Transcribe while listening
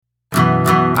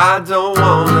I don't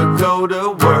wanna go to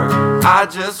work. I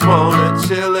just wanna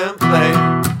chill and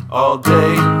play all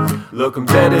day. Look 'em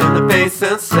dead in the face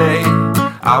and say,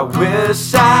 I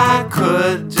wish I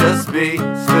could just be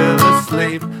still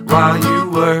asleep while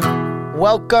you work.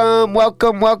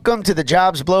 Welcome to the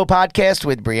Jobs Blow podcast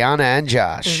with Brianna and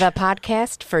Josh. The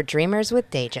podcast for dreamers with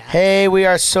day jobs. Hey, we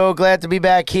are so glad to be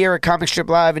back here at Comic Strip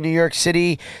Live in New York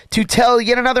City to tell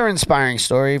yet another inspiring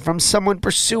story from someone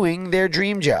pursuing their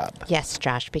dream job. Yes,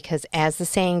 Josh, because as the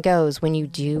saying goes, when you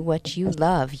do what you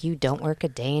love, you don't work a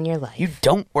day in your life. You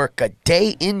don't work a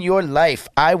day in your life.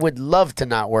 I would love to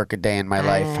not work a day in my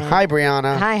life. Hi,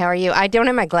 Brianna. Hi, how are you? I don't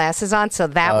have my glasses on, so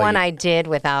that one I did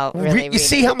without really You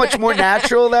see how much more natural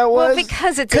that was? Well,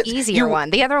 because it's an easier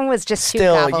one. The other one was just too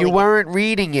Still, you gobbledygook. weren't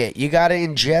reading it. You got to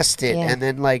ingest it and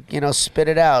then, spit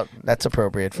it out. That's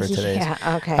appropriate for today's.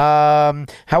 Yeah, okay.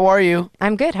 How are you?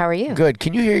 I'm good. How are you? Good.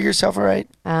 Can you hear yourself all right?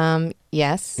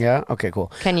 Yes. Yeah? Okay,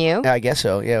 cool. Can you? I guess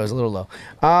so. Yeah, it was a little low.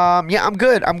 Yeah, I'm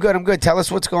good. Tell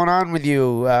us what's going on with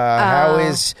you. How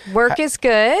is... Work is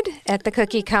good at the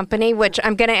cookie company, which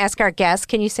I'm going to ask our guest.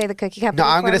 Can you say the cookie company No,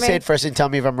 I'm going to me? say it first and tell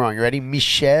me if I'm wrong. You ready?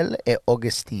 Michel et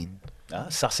Augustine. Ah,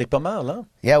 ça c'est pas mal, hein?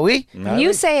 Yeah, oui?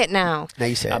 You say it now. Now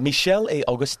you say it. Michel et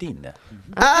Augustine.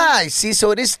 Ah, see,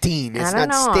 so it is teen. It's I don't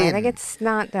not know. Stin. I think it's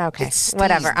not. Okay, It's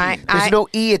whatever. There's no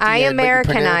E at the I end, but you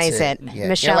Americanize pronounce it. Yeah.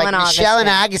 Michelle You're like and Michelle and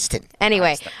Augustine. Augustine.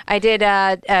 Anyway, I did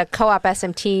a co-op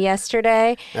SMT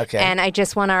yesterday, Okay. and I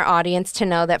just want our audience to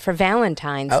know that for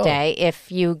Valentine's Oh. Day,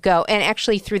 if you go, and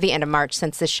actually through the end of March,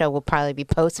 since this show will probably be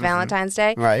post-Valentine's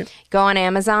Day, Right. go on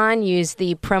Amazon, use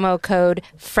the promo code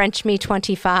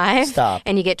FrenchMe25, Stop.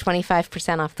 and you get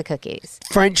 25% off the cookies.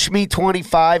 French Me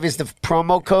 25 is the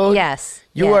promo code? Yes.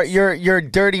 Are yes. your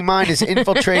dirty mind is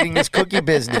infiltrating this cookie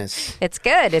business. It's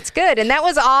good. And that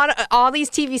was on all these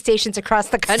TV stations across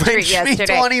the country French Me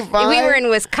yesterday. 25? We were in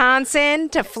Wisconsin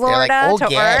to They're Florida like,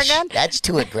 to gosh, Oregon. that's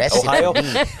too aggressive. Ohio. for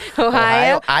me.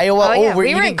 Ohio. Iowa. Oh, yeah. we're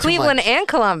We were eating in too Cleveland much. and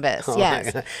Columbus. Oh, my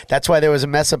yes. God. That's why there was a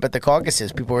mess up at the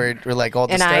caucuses. People were like all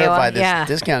In disturbed Iowa, by this yeah.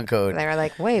 discount code. They were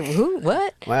like, wait, who?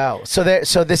 What? Wow. So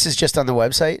this is just on the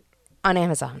website? On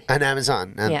Amazon. On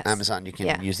Amazon. On Yes. Amazon, you can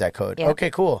Yeah. use that code. Yeah. Okay,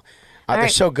 cool. They're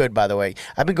right. so good, by the way.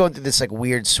 I've been going through this like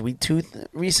weird sweet tooth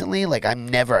recently. Like I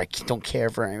don't care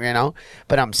for it,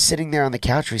 But I'm sitting there on the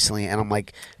couch recently, and I'm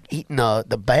like eating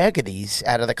the bag of these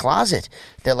out of the closet.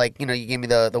 They're like, you gave me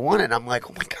the one, and I'm like,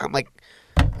 oh my God, I'm like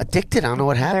addicted. I don't know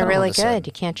what happened. They're really all of a sudden. good.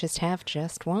 You can't just have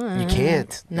just one. You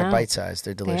can't. No. They're bite-sized.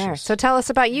 They're They delicious. are. So tell us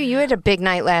about you. You had a big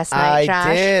night last night, Josh.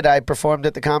 I did. I performed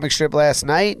at the comic strip last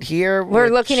night here. We're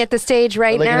looking at the stage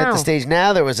right We're looking now. at the stage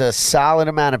now. There was a solid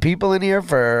amount of people in here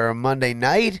for Monday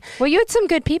night. Well, you had some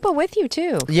good people with you,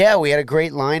 too. Yeah, we had a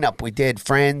great lineup. We did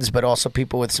friends, but also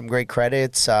people with some great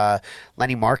credits.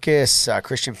 Lenny Marcus,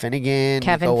 Christian Finnegan,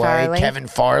 Kevin Nico White, Farley. Kevin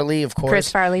Farley, of course.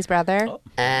 Chris Farley's brother.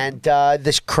 And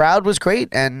this crowd was great.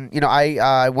 And,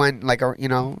 I went like a,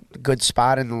 good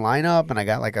spot in the lineup, and I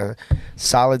got like a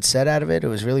solid set out of it. It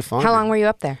was really fun. How long were you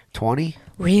up there? 20.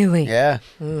 Really? Yeah.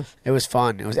 It was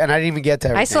fun. And I didn't even get to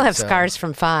everything. I still have so- scars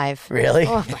from 5. Really?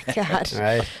 Oh, my God.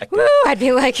 Right. Woo! I'd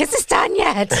be like, is this done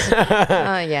yet?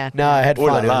 Oh, yeah. No, I had Ooh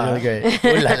fun. la la. It was really great.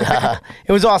 Ooh la la.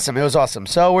 It was awesome.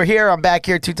 So we're here. I'm back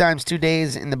here 2 times 2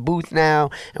 days in the booth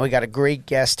now, and we got a great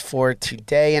guest for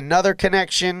today. Another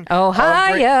connection.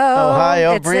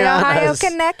 Ohio. It's the Brianna's. Ohio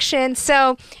connection.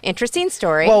 So, interesting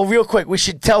story. Well, real quick, we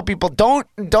should tell people don't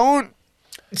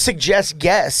suggest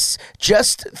guests.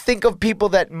 Just think of people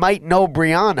that might know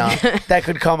Brianna that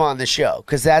could come on the show,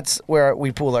 because that's where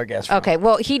we pull our guests from. Okay,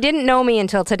 well, he didn't know me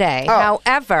until today. Oh.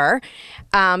 However,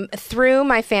 through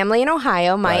my family in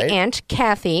Ohio, my Right. Aunt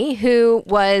Kathy, who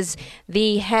was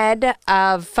the head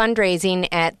of fundraising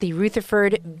at the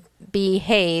Rutherford B.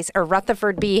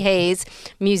 Hayes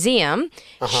Museum,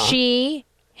 she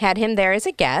had him there as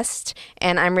a guest,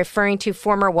 and I'm referring to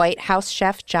former White House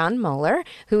chef John Moeller,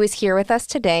 who is here with us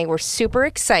today. We're super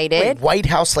excited. Wait, White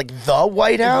House, like the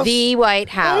White House? The White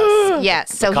House,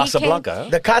 yes. So Casablanca.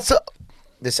 The Casa...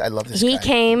 I love this he guy.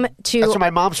 came to That's where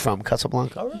my mom's from,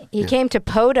 Casablanca. He came to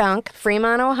Podunk,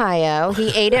 Fremont, Ohio. He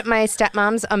ate at my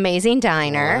stepmom's amazing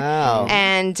diner. Wow.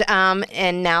 And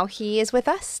now he is with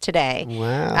us today.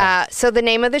 Wow. So the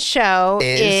name of the show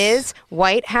is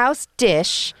White House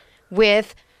Dish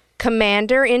with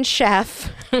Commander in Chef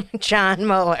John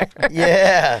Moeller.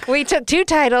 Yeah. We took 2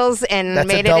 titles and That's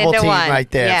made a double it into team one. right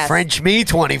there. Yes. French me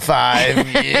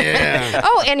 25. Yeah.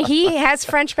 Oh, and he has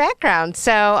French background,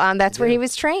 so that's where he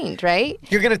was trained, right?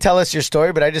 You're going to tell us your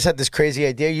story, but I just had this crazy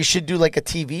idea. You should do like a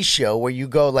TV show where you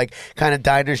go like kind of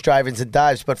diners, drive-ins, and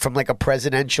dives, but from like a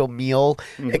presidential meal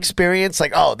experience.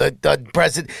 Like, oh, the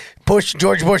president,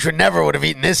 George Bush would have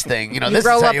eaten this thing. You know, this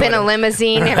Roll is how up you in a would've-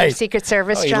 limousine, have your Right. Secret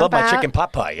Service Oh, you jump love my out. chicken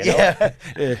pot pie, you know?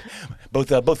 Yeah.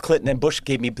 Both Clinton and Bush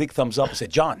gave me big thumbs up and said,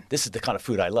 John, this is the kind of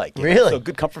food I like. You know? Really? So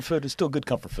good comfort food is still good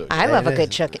comfort food. I love a it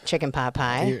good chicken pot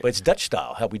pie. But it's Dutch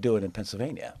style, how we do it in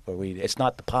Pennsylvania, where it's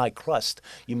not the pie crust.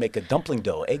 You make a dumpling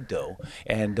dough, egg dough,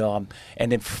 and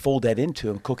then fold that into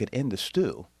and cook it in the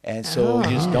stew. And so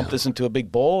you just dump this into a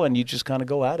big bowl, and you just kind of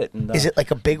go at it. And, Is it like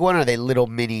a big one, or are they little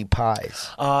mini pies?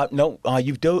 No,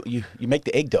 you make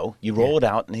the egg dough, you roll it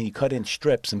out, and then you cut in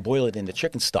strips and boil it in the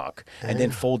chicken stock, and then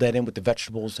fold that in with the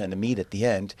vegetables and the meat at the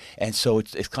end. And so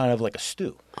it's kind of like a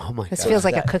stew. Oh my This god! feels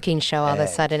like a that. cooking show all of a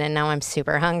sudden, and now I'm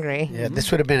super hungry. Yeah, this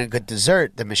would have been a good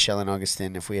dessert, the Michelle and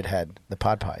Augustine, if we had had the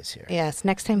pot pies here. Yes,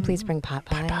 next time please bring pot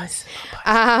pies.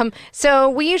 pies. So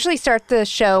we usually start the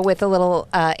show with a little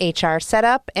HR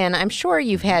setup, and I'm sure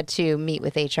you've had to meet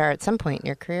with HR at some point in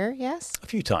your career, yes? A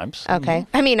few times. Okay.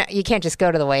 I mean, you can't just go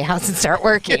to the White House and start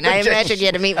working. I imagine you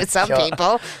had to meet with some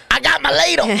people. I got my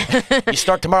ladle. You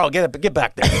start tomorrow, get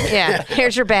back there. Yeah,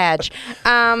 here's your badge.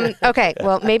 Okay,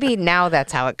 well, maybe now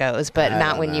that's how it goes, but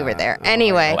not when you were there.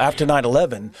 Anyway, Well, after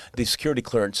 9/11, the security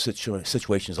clearance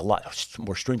situation is a lot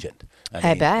more stringent.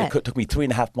 I bet. It took me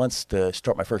 3.5 months to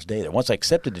start my first day there. Once I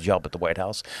accepted the job at the White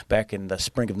House back in the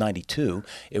spring of '92,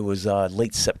 it was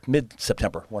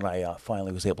mid-September when I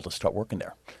finally was able to start working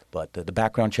there. But the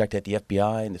background check that the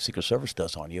FBI and the Secret Service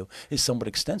does on you is somewhat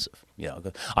extensive. You know,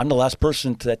 I'm the last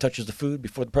person that touches the food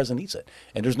before the president eats it,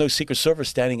 and there's no Secret Service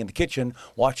standing in the kitchen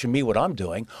watching me what I'm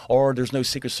doing, or there's no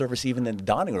Secret Service even in the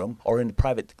dining room or in the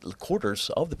private quarters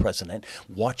of the president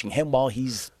watching him while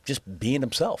he's just being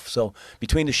himself. So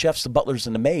between the chefs, the butlers,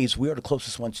 and the maids, we are the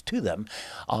closest ones to them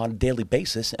on a daily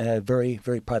basis in a very,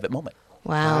 very private moment.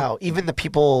 wow. Even the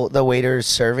people, the waiters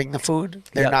serving the food,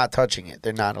 they're Yeah. not touching it.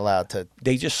 They're not allowed to.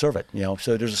 They just serve it, you know.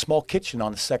 So there's a small kitchen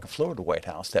on the second floor of the White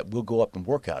House that we'll go up and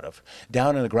work out of.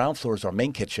 Down in the ground floor is our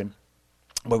main kitchen,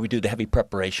 where we do the heavy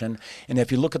preparation. And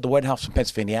if you look at the White House on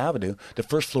Pennsylvania Avenue, the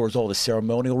first floor is all the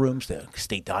ceremonial rooms, the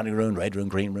state dining room, red room,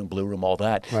 green room, blue room, all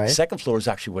that. Right. The second floor is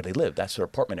actually where they live. That's their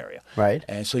apartment area. Right.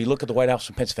 And so you look at the White House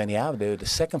on Pennsylvania Avenue, the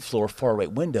second floor far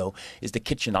right window is the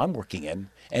kitchen I'm working in.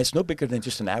 And it's no bigger than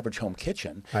just an average home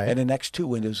kitchen. Right. And the next 2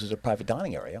 windows is a private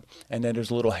dining area. And then there's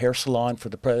a little hair salon for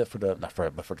the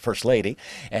first lady.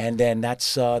 And then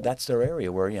that's their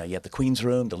area where, you know, you have the Queen's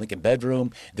room, the Lincoln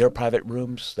bedroom, their private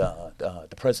rooms,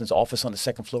 the president's office on the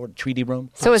second floor, the treaty room.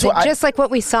 So is So it I- just like what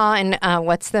we saw in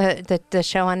what's the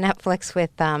show on Netflix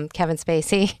with Kevin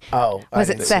Spacey? Oh, I was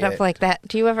it didn't set see up it. like that?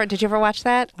 Did you ever watch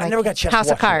that? I Like never got a chance House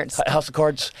to of watch it. Cards. House of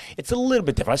Cards. It's a little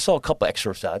bit different. I saw a couple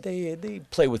excerpts out. They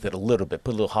play with it a little bit,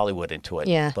 put a little Hollywood into it.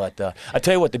 Yeah. But I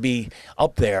tell you what, to be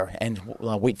up there and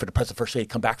wait for the president first lady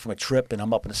to come back from a trip, and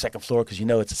I'm up on the second floor because you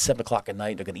know it's at 7 o'clock at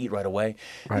night. They're going to eat right away.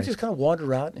 Right. You just kind of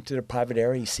wander out into the private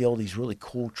area. You see all these really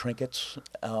cool trinkets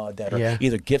that are Yeah.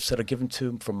 either gifts that are given to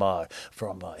them from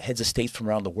heads of states from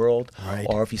around the world, Right.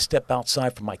 or if you step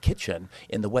outside from my kitchen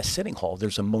in the West Sitting Hall,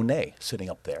 there's a Monet sitting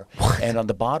up there, and on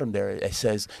the bottom there it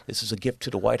says this is a gift to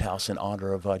the White House in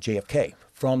honor of JFK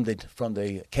from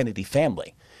the Kennedy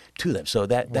family to them. So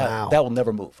that Wow. will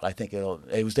never move. I think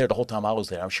it was there the whole time I was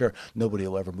there. I'm sure nobody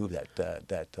will ever move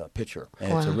that picture,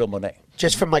 and it's a Wow. real Monet.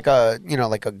 Just from like a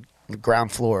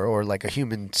ground floor or like a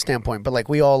human standpoint, but like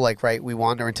we all we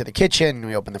wander into the kitchen,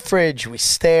 we open the fridge, we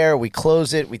stare, we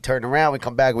close it, we turn around, we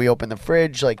come back, we open the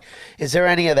fridge. Like, is there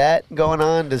any of that going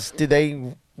on? Do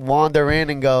they wander in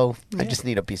and go, I just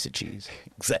need a piece of cheese?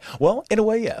 Well, in a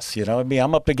way, yes. You know, I mean,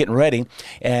 I'm up there getting ready,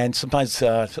 and sometimes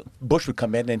Bush would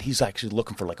come in, and he's actually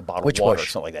looking for like a bottle Which of water Bush? or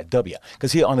something like that.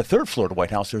 Because on the third floor of the White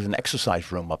House, there's an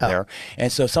exercise room up there,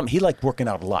 and so he liked working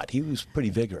out a lot. He was pretty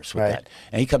vigorous with Right. that,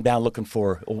 and he'd come down looking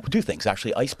for two things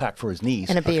actually: ice pack for his knees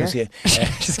And a beer.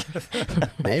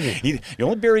 Maybe. The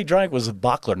only beer he drank was a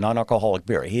Bockler, non-alcoholic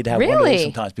beer. He'd have one of Really? those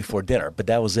sometimes before dinner, but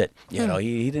that was it. You know,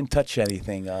 he didn't touch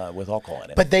anything with alcohol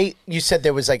in it. But you said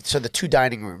there was the two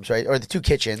dining rooms, right, or the two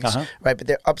kitchens, right? But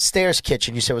their upstairs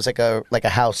kitchen, you said was like a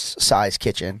house size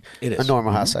kitchen, It is. a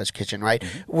normal house size kitchen, right?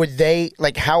 Would they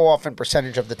how often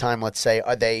percentage of the time, let's say,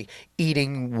 are they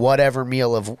eating whatever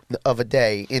meal of a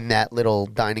day in that little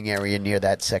dining area near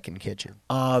that second kitchen?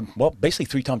 Well, basically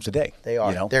 3 times a day. They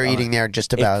are. You know? They're eating there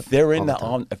just about. If they're all the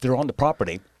time. if they're on the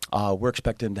property, we're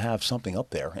expecting to have something up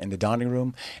there in the dining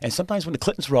room. And sometimes when the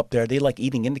Clintons were up there, they like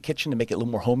eating in the kitchen to make it a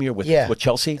little more homier with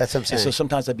Chelsea. That's what I'm saying. And so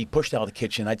sometimes I'd be pushed out of the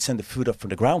kitchen. I'd send the food up from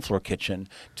the ground floor kitchen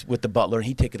with the butler, and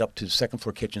he'd take it up to the second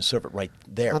floor kitchen, serve it right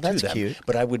there to that's them. cute.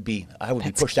 But I would be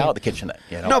pushed out of the kitchen then.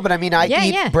 You know? No, but I mean, I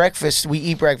eat yeah. breakfast. We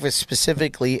eat breakfast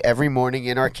specifically every morning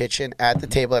in our kitchen at the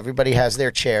table. Everybody has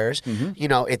their chairs. You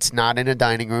know, it's not in a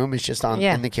dining room. It's just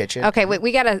in the kitchen. Okay, wait,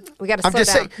 we gotta slow I'm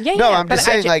just down. saying. I'm just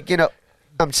saying, like, you know.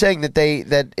 I'm saying that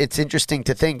that it's interesting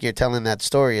to think you're telling that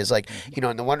story is like, you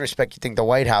know, in the one respect you think the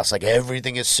White House, like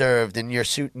everything is served in your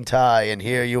suit and tie and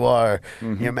here you are,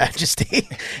 Your Majesty,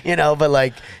 you know, but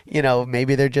like, you know,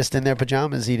 maybe they're just in their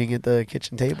pajamas eating at the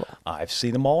kitchen table. I've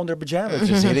seen them all in their pajamas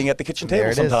just eating at the kitchen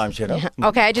table sometimes, you know.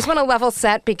 Okay, I just want to level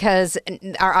set because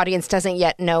our audience doesn't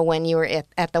yet know when you were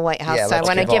at the White House. Yeah, so I let's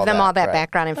want to give give all them that, all that right.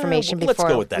 background information Let's go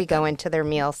before with that we go then. into their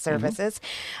meal services.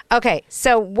 Okay,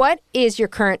 so what is your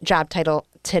current job title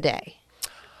today?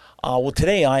 Well,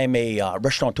 today I am a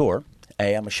restaurateur.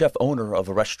 I'm a chef owner of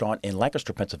a restaurant in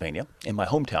Lancaster, Pennsylvania, in my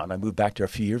hometown. I moved back there a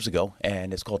few years ago,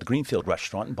 and it's called the Greenfield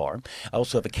Restaurant and Bar. I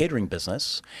also have a catering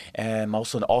business, and I'm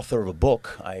also an author of a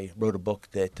book. I wrote a book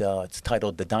that it's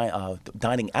titled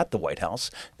Dining at the White House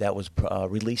that was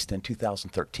released in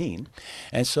 2013.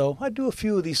 And so I do a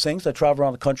few of these things. I travel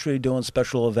around the country doing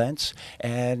special events,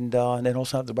 and then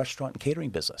also have the restaurant and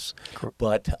catering business. Cool.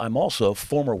 But I'm also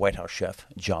former White House chef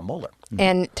John Moeller.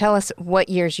 And tell us what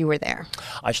years you were there.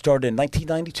 I started in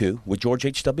 1992 with George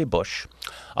H.W. Bush.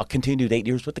 I continued 8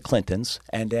 years with the Clintons,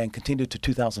 and then continued to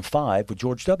 2005 with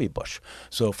George W. Bush.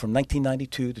 So from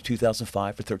 1992 to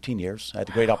 2005 for 13 years, I had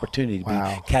the great opportunity to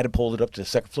be catapulted up to the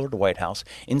second floor of the White House,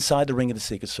 inside the ring of the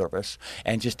Secret Service,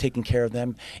 and just taking care of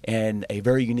them in a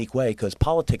very unique way because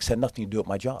politics had nothing to do with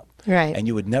my job. Right. And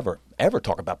you would never, ever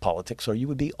talk about politics or you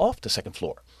would be off the second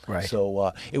floor. Right.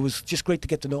 So it was just great to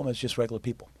get to know them as just regular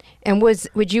people. And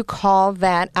would you call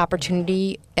that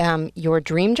opportunity your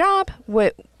dream job?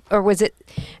 Or was it,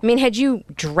 I mean, had you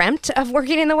dreamt of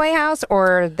working in the White House,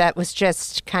 or that was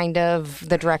just kind of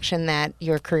the direction that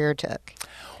your career took?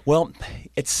 Well,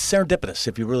 it's serendipitous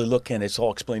if you really look, and it's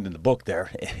all explained in the book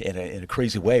there in a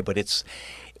crazy way, but it's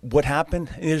what happened.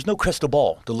 There's no crystal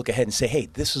ball to look ahead and say, hey,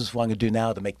 this is what I'm going to do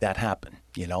now to make that happen.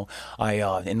 You know, I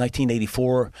in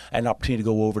 1984 I had an opportunity to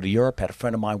go over to Europe. Had a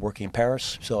friend of mine working in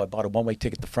Paris, so I bought a one-way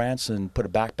ticket to France and put a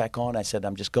backpack on. I said,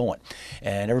 I'm just going,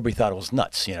 and everybody thought it was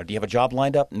nuts. You know, do you have a job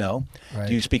lined up? No. Right.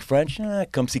 Do you speak French?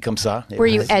 Comme ci, comme ça. Were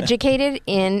you educated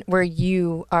in? Had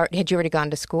you already gone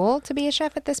to school to be a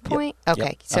chef at this point? Yep. Okay,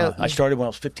 Yep. so I started when I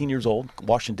was 15 years old,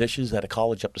 washing dishes at a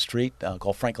college up the street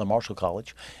called Franklin Marshall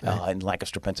College in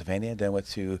Lancaster, Pennsylvania. Then went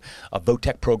to a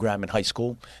VOTEC program in high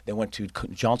school. Then went to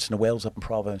Johnson & Wales up in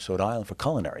Providence, Rhode Island for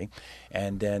culinary,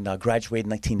 and then graduated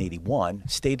in 1981.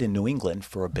 Stayed in New England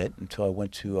for a bit until I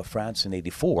went to France in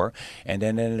 '84, and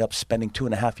then ended up spending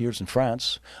 2.5 years in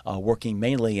France, working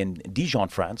mainly in Dijon,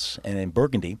 France, and in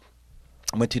Burgundy.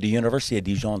 I went to the University of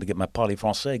Dijon to get my parler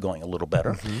français going a little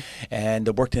better, and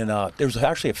worked in. There was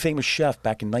actually a famous chef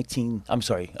back in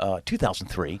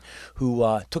 2003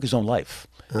 who took his own life.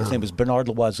 His name was Bernard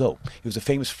Loiseau. He was a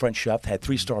famous French chef, had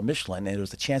 3-star Michelin, and there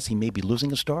was a chance he may be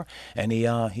losing a star, and he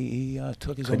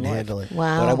took his Couldn't own life. handle it.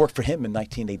 Wow. But I worked for him in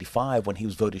 1985 when he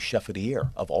was voted Chef of the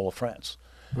Year of all of France.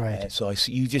 Right. And so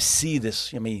you just see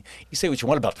this. I mean, you say what you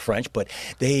want about the French, but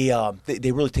they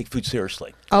really take food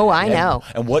seriously. Oh, I know.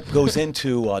 And what goes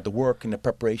into the work and the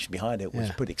preparation behind it was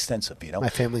pretty extensive. You know, My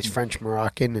family's French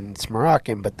Moroccan, and it's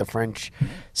Moroccan, but the French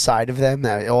side of them,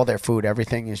 all their food,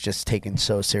 everything is just taken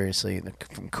so seriously.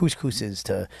 From couscouses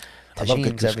to I love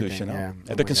good tagines, couscous. everything. You know, Yeah.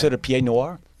 are they considered pied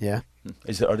noir? Yeah.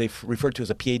 Are they referred to as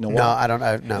a pied noir? No, I don't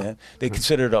know. No. Yeah. They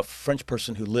considered a French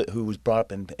person who was brought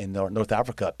up in North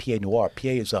Africa pied noir.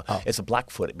 Pied is it's a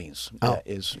blackfoot. It means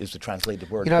is the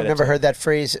translated word. You know, I've never heard that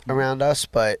phrase around us,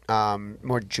 but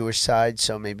more Jewish side,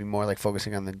 so maybe more like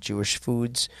focusing on the Jewish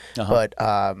foods. But,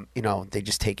 you know, they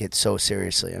just take it so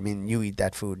seriously. I mean, you eat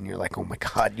that food and you're like, oh my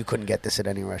God, you couldn't get this at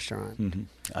any restaurant.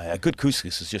 A good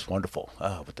couscous is just wonderful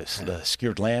with the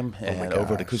skewered lamb and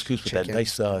over the gosh, couscous with chicken. that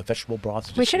nice vegetable broth.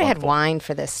 It's We just should have had wonderful. wine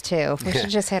for this too. We should have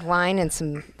just had wine and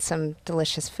some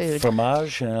delicious food.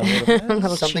 Fromage and a little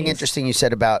Little Something cheese. interesting you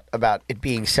said about it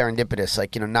being serendipitous,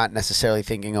 like, you know, not necessarily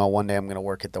thinking, oh, one day I'm going to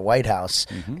work at the White House,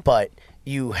 but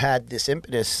you had this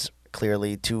impetus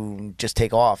clearly to just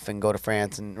take off and go to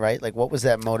France, and right? Like, what was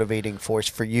that motivating force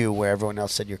for you where everyone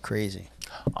else said you're crazy?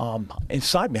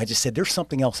 Inside me, I just said, there's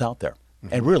something else out there.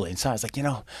 And really, inside, I was like, you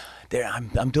know,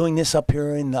 I'm doing this up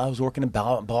here, and I was working in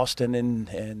Boston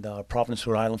and Providence,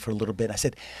 Rhode Island for a little bit. I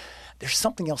said, there's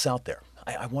something else out there.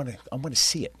 I want to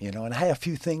see it, you know. And I had a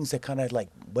few things that kind of like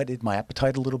whetted my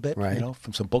appetite a little bit, Right. you know,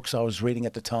 from some books I was reading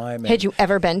at the time. Had you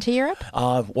ever been to Europe?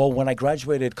 Well, when I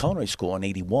graduated culinary school in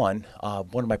 '81,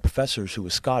 one of my professors who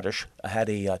was Scottish had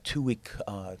a 2-week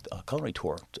culinary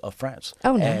tour of France.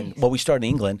 Oh, And, nice. well, we started in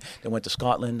England, then went to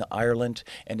Scotland, Ireland,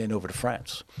 and then over to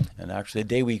France. And actually, the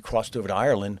day we crossed over to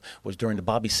Ireland was during the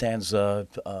Bobby Sands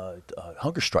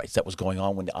hunger strikes that was going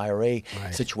on when the IRA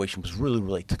situation was really,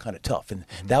 really kind of tough. And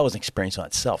that was an experience on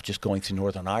itself, just going through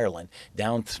Northern Ireland,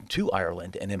 down to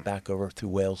Ireland, and then back over through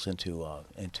Wales into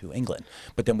England.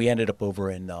 But then we ended up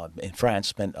over in France,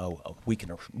 spent a week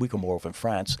or more over in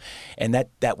France, and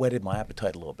that whetted my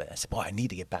appetite a little bit. I said, boy, I need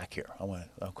to get back here. I want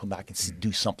to come back and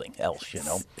do something else, you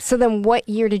know. So then what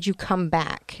year did you come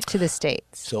back to the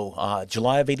States? So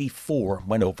July of '84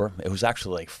 went over. It was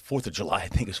actually like 4th of July, I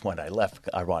think is when I left,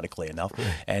 ironically enough.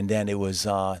 And then it was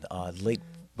late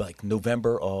like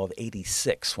November of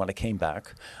 '86 when I came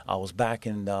back. I was back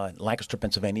in Lancaster,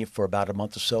 Pennsylvania for about a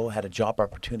month or so. Had a job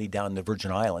opportunity down in the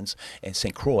Virgin Islands in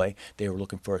St. Croix. They were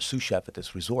looking for a sous chef at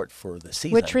this resort for the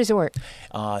season. Which resort?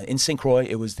 In St. Croix,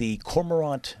 it was the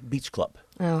Cormorant Beach Club.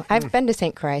 Oh, I've been to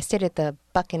St. Croix. I stayed at the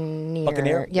Buccaneer.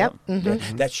 Buccaneer? Yep. Yeah.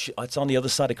 Mm-hmm. It's on the other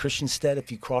side of Christiansted.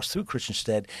 If you cross through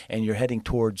Christiansted and you're heading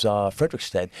towards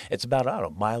Frederiksted, it's about, I don't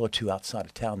know, a mile or two outside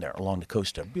of town there along the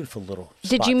coast there. Beautiful little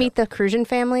Did spot you meet there. the Crujan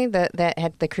family that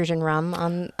had the Crujan rum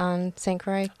on St.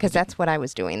 Croix? Because that's what I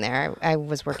was doing there. I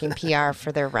was working PR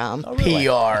for their rum. Oh, really?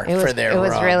 PR It was, for their it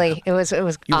was rum. really, it was You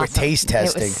were awesome. taste It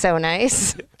testing. was so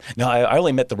nice. No, I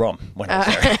only met the rum when I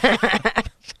was there.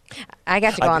 I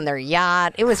got to go on their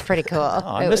yacht. It was pretty cool.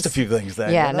 I It missed a was- few things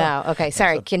then. Yeah, you know? no. Okay,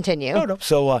 sorry. Continue. No.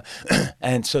 So,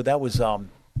 and so that was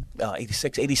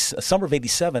 86, summer of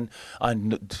 '87,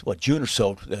 June or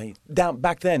so. Down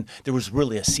back then, there was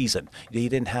really a season. You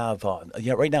didn't have.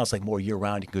 Right now it's like more year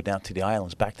round. You can go down to the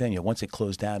islands. Back then, once it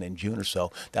closed down in June or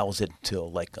so, that was it until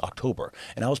like October.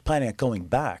 And I was planning on going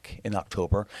back in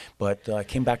October, but I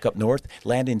came back up north,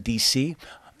 landed in D.C.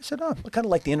 I said, I kind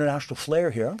of like the international flair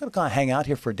here. I'm going to kind of hang out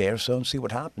here for a day or so and see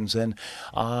what happens. And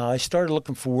I started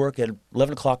looking for work at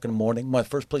 11 o'clock in the morning. One of the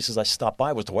first places I stopped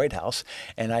by was the White House.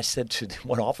 And I said to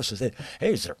one officer, I said,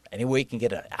 hey, is there any way you can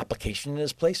get an application in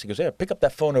this place? He goes, yeah, pick up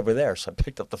that phone over there. So I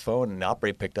picked up the phone, and the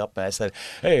operator picked up. And I said,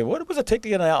 hey, what does it take to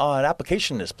get an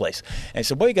application in this place? And he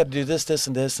said, well, you got to do this, this,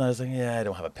 and this. And I was like, yeah, I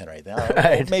don't have a pen right now.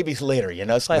 Well, maybe later,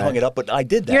 So I hung it up. But I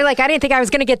did that. You're like, I didn't think I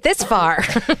was going to get this far.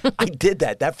 I did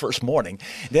that first morning.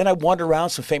 Then I wandered around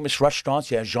some famous restaurants.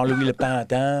 Yeah, Jean-Louis Le Pain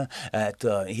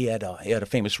he had a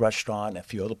famous restaurant and a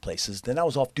few other places. Then I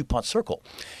was off DuPont Circle,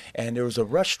 and there was a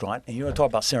restaurant. And you want to talk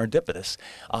about serendipitous?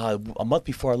 A month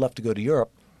before I left to go to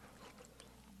Europe,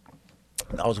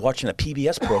 I was watching a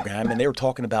PBS program, and they were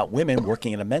talking about women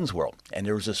working in a men's world. And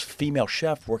there was this female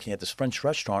chef working at this French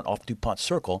restaurant off DuPont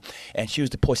Circle, and she was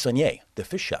the poissonnier, the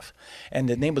fish chef. And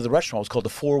the name of the restaurant was called the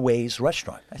Four Ways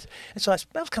Restaurant. And so that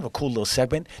was kind of a cool little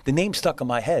segment. The name stuck in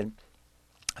my head.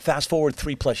 Fast forward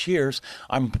 3+ years,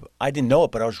 I didn't know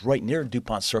it, but I was right near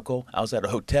DuPont Circle. I was at a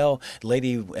hotel. The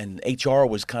lady in HR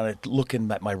was kind of looking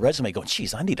at my resume going,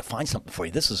 geez, I need to find something for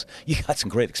you. You got some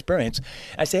great experience.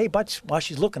 I said, hey, but while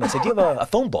she's looking, I said, do you have a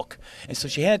phone book? And so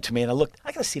she handed it to me, and I looked,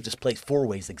 I got to see if this place Four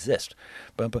Ways exists.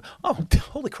 But oh,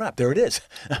 holy crap, there it is.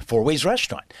 Four Ways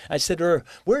Restaurant. I said to her,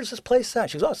 where's this place at?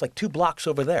 She goes, oh, it's like 2 blocks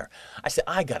over there. I said,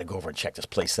 I got to go over and check this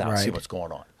place out and see what's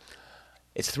going on.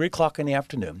 It's 3 o'clock in the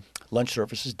afternoon. Lunch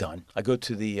service is done. I go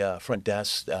to the front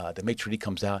desk. The maitre d'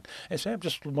 comes out. I say, I'm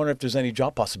just wondering if there's any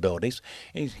job possibilities.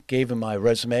 He gave him my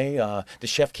resume. The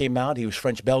chef came out. He was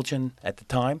French-Belgian at the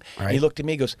time. Right. He looked at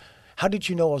me and goes, how did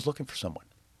you know I was looking for someone?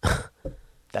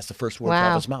 That's the first word out Wow.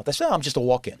 of his mouth. I said, I'm just a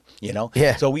walk-in,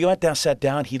 Yeah. So we went down, sat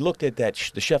down. He looked at the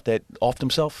chef that offed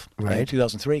himself in Right.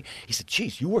 2003. He said,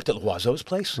 geez, you worked at Loiseau's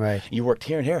place? Right. You worked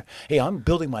here and here. Hey, I'm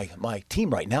building my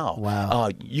team right now. Wow.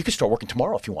 You can start working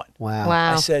tomorrow if you want. Wow.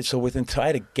 Wow. I said, so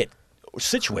try to get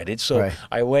situated. So Right.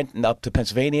 I went up to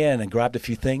Pennsylvania and I grabbed a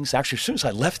few things. Actually, as soon as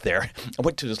I left there, I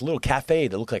went to this little cafe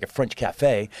that looked like a French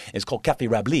cafe. It's called Café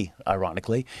Rabelais,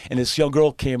 ironically. And this young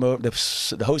girl came over,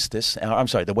 the hostess,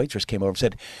 the waitress came over and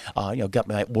said, got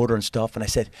my order and stuff. And I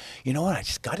said, you know what? I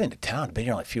just got into town. I've been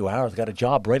here like a few hours. I got a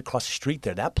job right across the street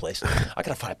there, that place. I got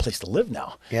to find a place to live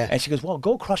now. Yeah. And she goes, well,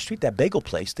 go across the street, that bagel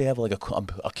place. They have like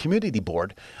a community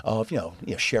board of,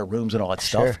 share rooms and all that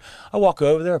Sure. stuff. I walk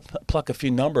over there, pluck a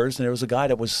few numbers, and there was a guy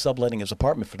that was subletting his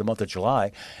apartment for the month of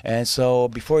July. And so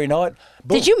before you know it,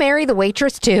 boom. Did you marry the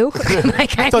waitress too?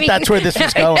 I thought that's where this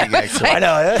was going, actually. I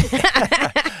know.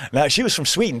 Now, she was from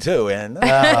Sweden, too. And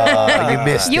You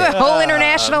missed You it. a whole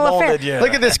international affair. molded, yeah.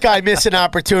 Look at this guy missing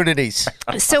opportunities.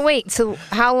 So wait, so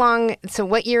how long? So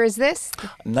what year is this?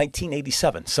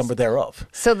 1987, summer thereof.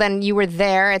 So then you were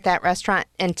there at that restaurant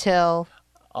until.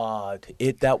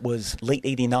 That was late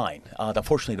 '89.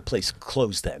 Unfortunately, the place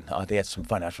closed then. They had some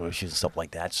financial issues and stuff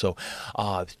like that. So,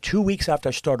 2 weeks after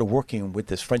I started working with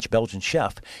this French-Belgian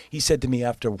chef, he said to me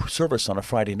after service on a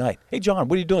Friday night, "Hey, John,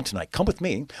 what are you doing tonight? Come with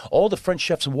me. All the French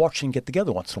chefs in Washington get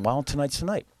together once in a while, and tonight's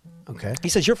tonight." Okay. He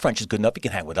says, "Your French is good enough. You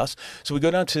can hang with us." So we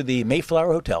go down to the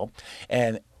Mayflower Hotel,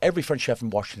 and every French chef in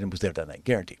Washington was there that night,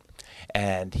 guaranteed.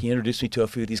 And he introduced me to a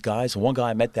few of these guys. And one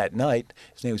guy I met that night,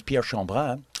 his name was Pierre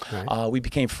Chambrun. Right. We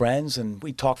became friends, and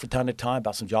we talked from time to time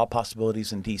about some job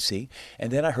possibilities in D.C.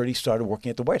 And then I heard he started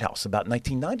working at the White House about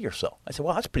 1990 or so. I said,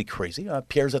 "Well, that's pretty crazy.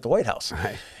 Pierre's at the White House."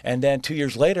 Right. And then 2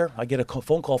 years later, I get a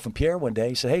phone call from Pierre one day.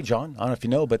 He said, "Hey, John, I don't know if you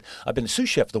know, but I've been the sous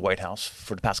chef at the White House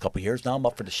for the past couple of years. Now I'm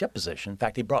up for the chef position. In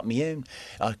fact, they brought me in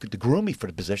to groom me for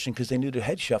the position because they knew the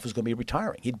head chef was going to be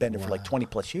retiring. He'd been there for like 20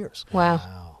 plus years.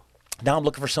 Wow. Now I'm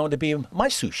looking for someone to be my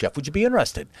sous chef. Would you be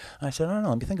interested?" I said, "I don't know.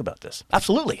 Let me think about this."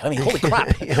 Absolutely. I mean, holy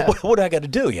crap. What do I got to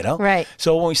do, you know? Right.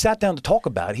 So when we sat down to talk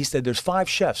about it, he said there's 5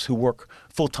 chefs who work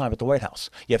full-time at the White House.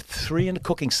 You have 3 in the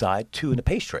cooking side, 2 in the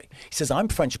pastry. He says, "I'm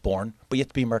French-born, but you have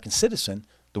to be American citizen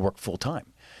to work full-time.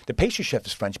 The pastry chef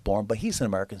is French-born, but he's an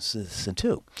American citizen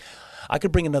too. I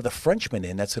could bring another Frenchman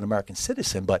in that's an American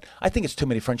citizen, but I think it's too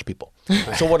many French people.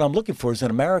 So what I'm looking for is an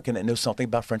American that knows something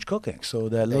about French cooking." So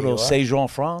that little Séjour en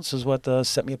France is what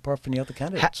set me apart from the other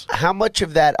candidates. How much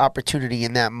of that opportunity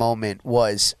in that moment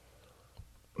was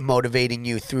motivating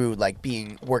you through like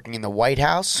working in the White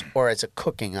House or as a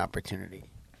cooking opportunity?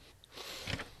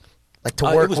 Like to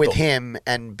It work was with both. him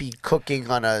and be cooking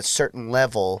on a certain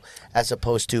level as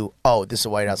opposed to, oh, this is the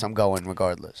White House, I'm going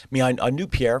regardless. I mean, I knew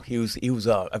Pierre. He was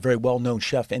a very well-known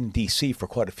chef in D.C. for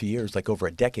quite a few years, like over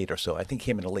a decade or so. I think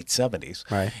he came in the late 70s.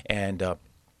 Right. And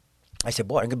I said,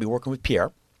 "Boy, I'm going to be working with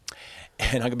Pierre,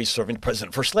 and I'm going to be serving the President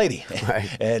and First Lady. Right.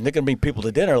 And they're going to bring people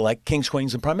to dinner like kings,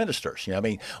 queens, and prime ministers. You know, I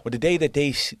mean, well, the day that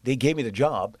they gave me the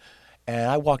job,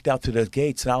 and I walked out through those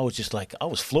gates, and I was just like, I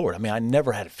was floored. I mean, I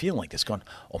never had a feeling like this going,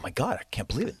 oh, my God, I can't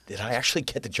believe it. Did I actually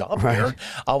get the job here?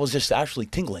 I was just actually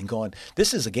tingling going,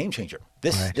 this is a game changer.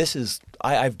 This is,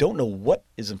 I don't know what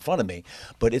is in front of me,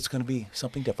 but it's going to be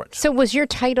something different. So was your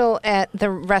title at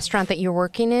the restaurant that you're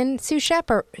working in sous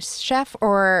chef,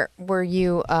 or were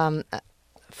you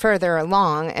further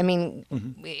along? I mean,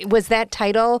 was that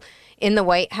title in the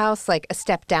White House like a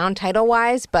step down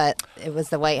title-wise, but it was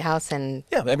the White House and...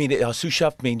 Yeah, I mean, sous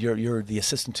chef means you're the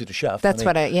assistant to the chef. That's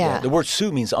yeah. The word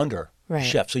sous means under Right.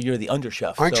 chef, so you're the under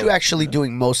chef. Aren't So you actually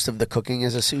doing most of the cooking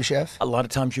as a sous chef? A lot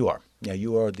of times you are. Yeah,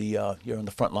 you are you're on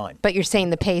the front line. But you're saying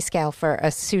the pay scale for a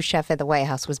sous chef at the White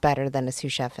House was better than a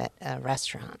sous chef at a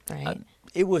restaurant, right?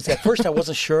 It was, at first I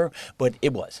wasn't sure, but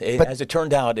it was. As it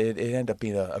turned out, it ended up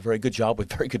being a very good job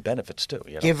with very good benefits too.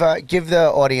 You know? Give the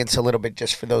audience a little bit,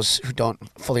 just for those who don't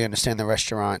fully understand the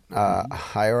restaurant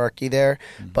hierarchy there.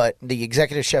 But the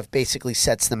executive chef basically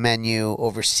sets the menu,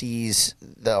 oversees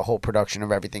the whole production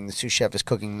of everything. The sous chef is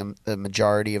cooking the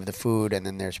majority of the food, and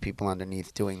then there's people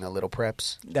underneath doing the little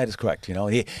preps. That is correct. You know,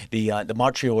 the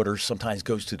marché orders sometimes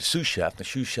goes to the sous chef. The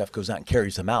sous chef goes out and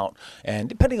carries them out, and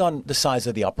depending on the size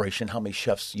of the operation, how many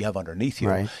chefs you have underneath you.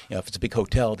 Right. You know, if it's a big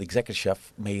hotel, the executive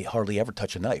chef may hardly ever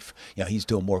touch a knife. You know, he's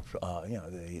doing more,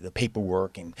 the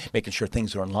paperwork and making sure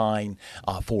things are in line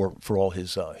for all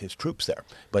his troops there.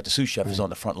 But the sous chef is on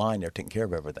the front line there, taking care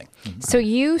of everything. So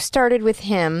you started with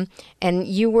him, and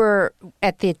you were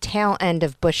at the tail end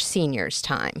of Bush Sr.'s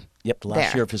time. Yep, the last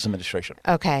there. year of his administration.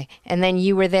 Okay. And then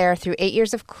you were there through 8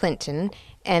 years of Clinton,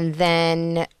 and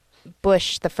then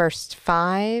Bush the first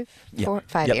 5 years.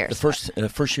 The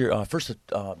first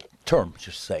term,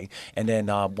 just say, and then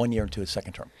 1 year into his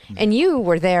second term. And you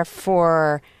were there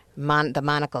for the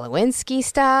Monica Lewinsky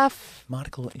stuff.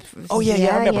 Monica. Oh yeah,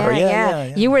 I remember her.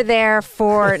 Yeah. You were there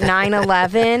for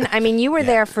 9/11. I mean, you were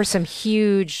there for some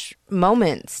huge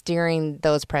moments during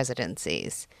those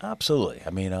presidencies. Absolutely. I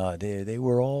mean, they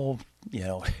were all. You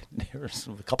know, there was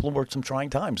a couple of some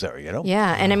trying times there. You know.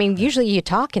 Yeah, and I mean, usually you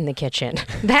talk in the kitchen.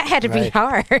 That had to be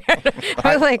hard.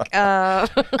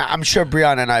 I'm sure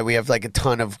Brianna and we have like a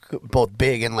ton of both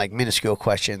big and like minuscule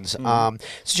questions. So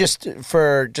just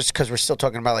because we're still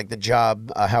talking about like the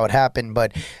job, how it happened,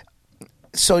 but.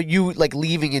 So you like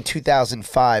leaving in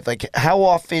 2005, like how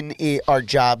often are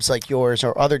jobs like yours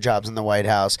or other jobs in the White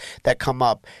House that come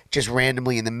up just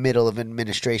randomly in the middle of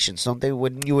administrations?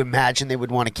 Wouldn't you imagine they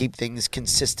would want to keep things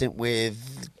consistent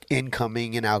with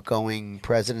incoming and outgoing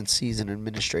presidencies and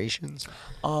administrations?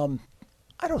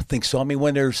 I don't think so. I mean,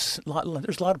 when there's a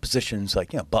lot of positions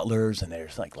like butlers, and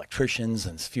there's like electricians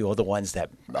and a few other ones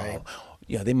that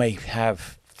they may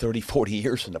have 30, 40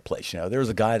 years in the place. There was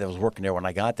a guy that was working there when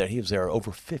I got there. He was there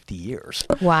over 50 years.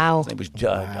 Wow. His name was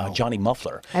Johnny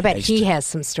Muffler. I bet he has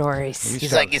some stories.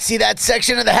 He's like, you see that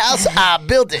section of the house? I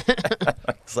built it.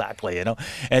 Exactly,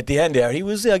 At the end there, he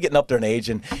was getting up there in age,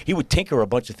 and he would tinker a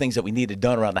bunch of things that we needed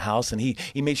done around the house, and he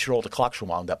made sure all the clocks were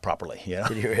wound up properly. Did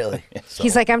he really? So,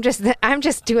 He's like, I'm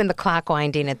just doing the clock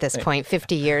winding at this point,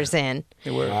 50 years in.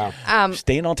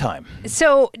 staying on time.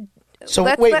 So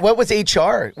wait, what was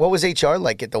HR? What was HR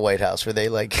like at the White House? Were they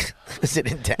like, was it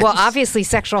intense? Well, obviously,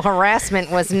 sexual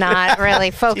harassment was not really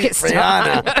focused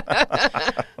on.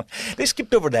 They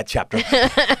skipped over that chapter.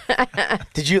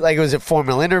 Did you was it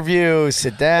formal interview?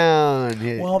 Sit down.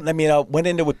 Well, I mean, I went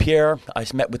in there with Pierre. I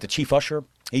met with the chief usher.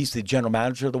 He's the general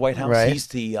manager of the White House. Right. He's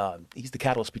the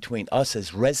catalyst between us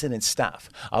as resident staff.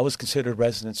 I was considered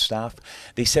resident staff.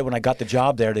 They said when I got the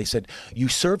job there, they said, you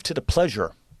serve to the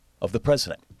pleasure of the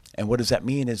president. And what does that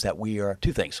mean is that we are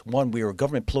two things. One, we were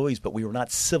government employees, but we were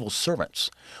not civil servants.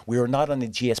 We were not on the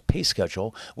GS pay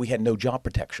schedule. We had no job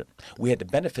protection. We had the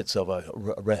benefits of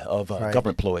government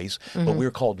employees, but we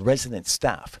were called resident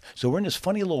staff. So we're in this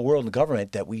funny little world in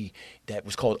government that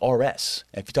was called RS.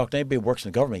 And if you talk to anybody who works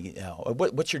in the government,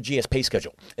 what's your GS pay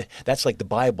schedule? That's like the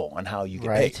Bible on how you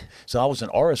get paid. So I was an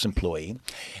RS employee,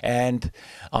 and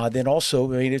then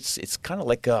also, I mean, it's kind of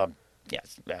like. I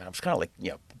was kind of like,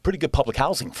 pretty good public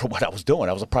housing for what I was doing.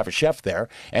 I was a private chef there,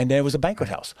 and then it was a banquet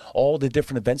house. All the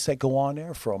different events that go on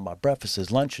there, from breakfasts,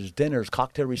 lunches, dinners,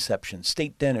 cocktail receptions,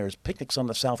 state dinners, picnics on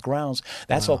the South grounds,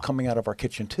 that's all coming out of our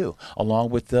kitchen too,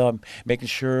 along with making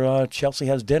sure Chelsea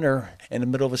has dinner in the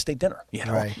middle of a state dinner.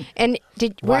 Right. And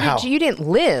you didn't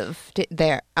live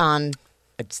there on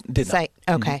did site?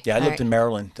 Not. Okay. Yeah, I lived in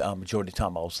Maryland majority of the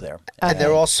time I was there. And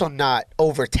they're also not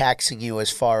overtaxing you as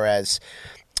far as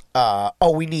I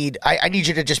need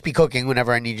you to just be cooking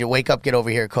whenever I need you. Wake up, get over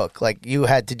here, cook. Like, you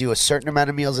had to do a certain amount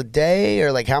of meals a day,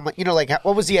 or like how much?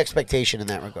 What was the expectation in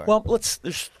that regard? Well,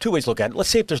 there's two ways to look at it. Let's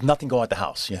say if there's nothing going at the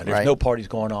house, there's no parties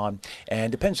going on,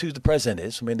 and depends who the president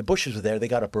is. I mean, the Bushes were there; they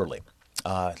got up early.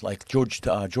 Like George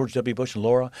W. Bush and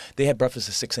Laura, they had breakfast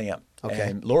at 6 a.m.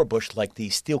 Okay. And Laura Bush liked the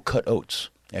steel cut oats.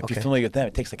 If you're familiar with them,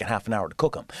 it takes like a half an hour to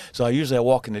cook them. So I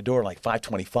walk in the door like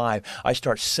 5:25. I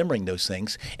start simmering those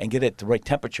things and get it at the right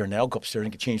temperature. And then I'll go upstairs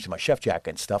and get changed to my chef jacket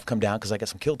and stuff, come down because I got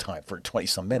some kill time for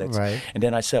 20-some minutes. Right. And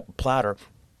then I set up a platter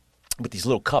with these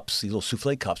little cups, these little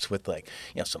souffle cups with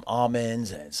some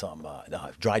almonds and some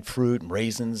dried fruit and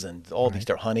raisins and all these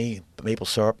different honey, maple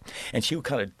syrup. And she would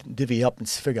kind of divvy up and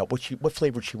figure out what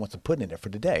flavor she wants to put in there for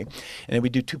the day. And then we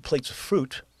do 2 plates of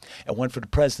fruit. And one for the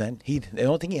president. The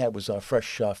only thing he had was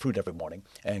fresh fruit every morning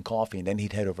and coffee, and then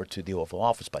he'd head over to the Oval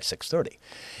Office by 6:30.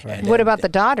 Right. What about the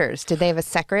daughters? Did they have a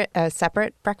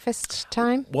separate breakfast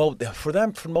time? Well, for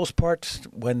them, for the most part,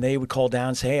 when they would call down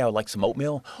and say, "Hey, I would like some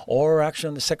oatmeal," or actually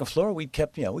on the second floor, we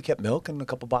kept milk and a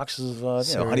couple boxes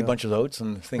of honey bunch of oats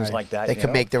and things like that. They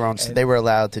could make their own. They were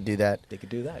allowed to do that. They could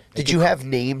do that. Did you have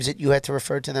names that you had to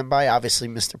refer to them by? Obviously,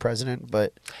 Mr. President,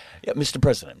 but yeah, Mr.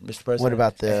 President. Mr. President. What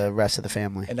about the rest of the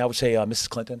family? And I would say Mrs.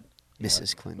 Clinton.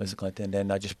 Mrs. Clinton. Mrs. Clinton.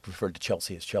 And I just referred to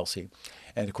Chelsea as Chelsea.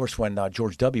 And, of course, when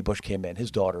George W. Bush came in,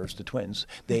 his daughters, the twins,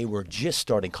 they were just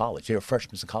starting college. They were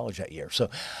freshmen in college that year. So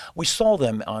we saw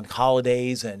them on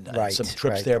holidays and some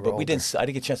trips there, but I didn't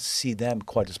get a chance to see them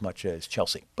quite as much as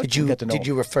Chelsea. But did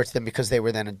you refer to them because they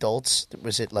were then adults?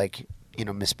 Was it like,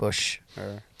 Miss Bush?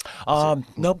 Or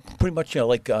no, pretty much,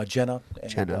 like Jenna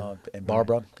and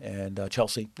Barbara and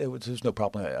Chelsea. There's no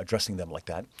problem addressing them like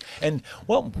that. And,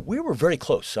 well, we were very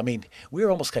close. I mean, we were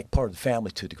almost like part of the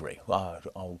family to a degree,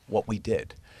 on what we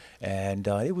did. And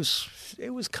it was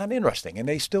kind of interesting, and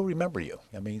they still remember you.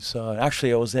 I mean, so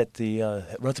actually, I was at the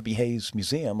Rutherford B. Hayes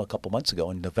Museum a couple months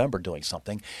ago in November doing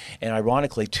something, and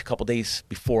ironically, a couple days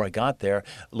before I got there,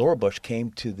 Laura Bush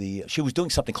came she was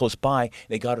doing something close by.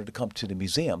 They got her to come to the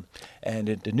museum, and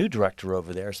the new director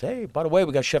over there said, "Hey, by the way,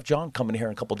 we got Chef John coming here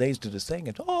in a couple days to do this thing."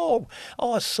 And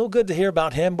it's so good to hear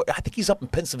about him. I think he's up in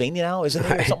Pennsylvania now, isn't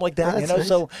he, or something like that? Nice.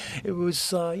 So it was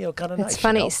kind of nice. It's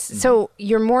funny. So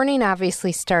your morning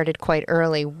obviously started quite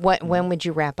early. When would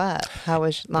you wrap up? How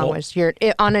long was your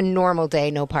on a normal day?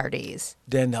 No parties.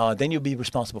 Then you'll be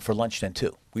responsible for lunch then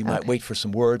too. We might wait for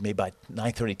some word, maybe by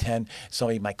 9:30, 10.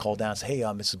 Somebody might call down and say, "Hey,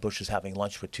 Mrs. Bush is having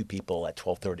lunch with 2 people at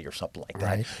 12:30 or something like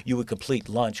that." Right. You would complete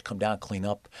lunch, come down, clean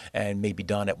up, and maybe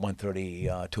done at 1:30,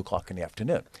 2 o'clock in the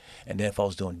afternoon. And then if I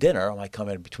was doing dinner, I might come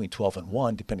in between 12 and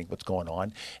 1, depending what's going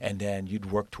on. And then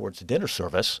you'd work towards the dinner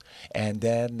service. And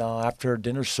then after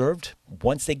dinner's served,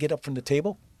 once they get up from the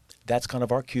table, that's kind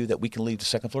of our cue that we can leave the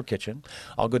second floor kitchen.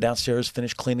 I'll go downstairs,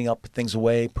 finish cleaning up, put things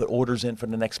away, put orders in for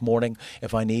the next morning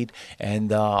if I need,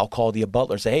 and I'll call the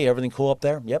butler and say, hey, everything cool up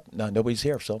there? Yep, no, nobody's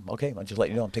here, so okay, I'll just let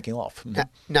you know I'm taking off.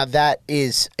 Now that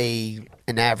is an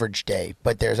average day,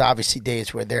 but there's obviously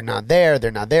days where they're not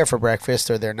there for breakfast,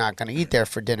 or they're not going to eat there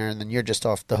for dinner, and then you're just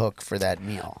off the hook for that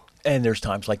meal. And there's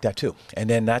times like that too. And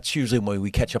then that's usually when we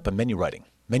catch up on menu writing.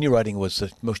 Menu writing was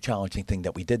the most challenging thing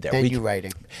that we did there. Menu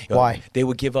writing. Why? They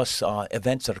would give us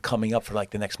events that are coming up for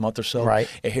like the next month or so. Right.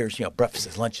 And here's,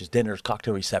 breakfasts, lunches, dinners,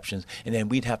 cocktail receptions. And then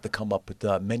we'd have to come up with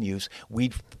menus.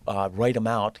 We'd write them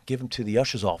out, give them to the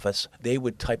usher's office. They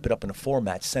would type it up in a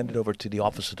format, send it over to the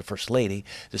office of the First Lady.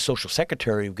 The social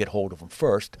secretary would get hold of them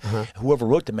first. Whoever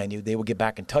wrote the menu, they would get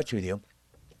back in touch with you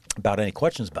about any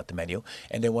questions about the menu,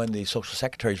 and then when the social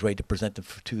secretary is ready to present them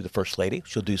to the First Lady,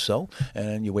 she'll do so,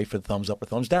 and you wait for the thumbs up or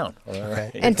thumbs down.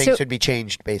 Okay. And things should be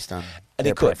changed based on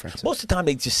their preferences. Most of the time,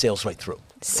 they just sails right through.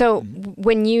 So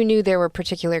when you knew there were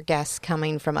particular guests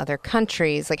coming from other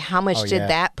countries, like how much did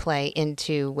that play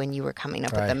into when you were coming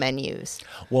up with the menus?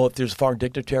 Well, if there's a foreign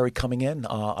dignitary coming in,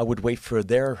 I would wait for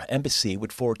their embassy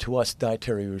would forward to us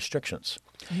dietary restrictions.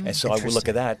 And so I would look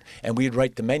at that, and we'd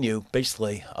write the menu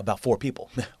basically about 4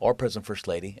 people, our President, First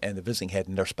Lady, and the visiting head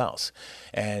and their spouse.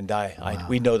 And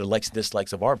we know the likes and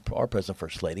dislikes of our President,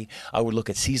 First Lady. I would look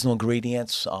at seasonal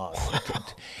ingredients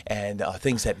and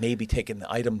things that maybe take an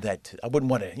item that I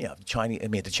wouldn't want to,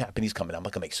 the Japanese coming, I'm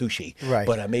not going to make sushi. Right.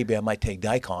 But maybe I might take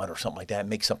daikon or something like that and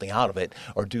make something out of it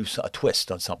or do a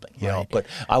twist on something, you know. But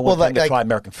I want them to try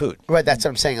American food. Right, that's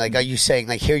what I'm saying. Like, are you saying,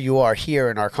 like, here you are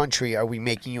here in our country, are we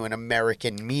making you an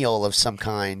American meal of some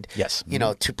kind? Yes.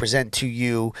 To present to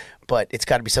you, but it's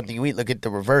got to be something you eat. Look at the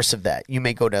reverse of that. You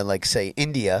may go to, like, say,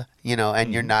 India,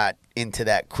 and you're not into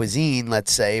that cuisine,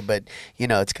 let's say, but,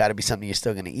 it's got to be something you're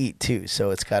still going to eat, too.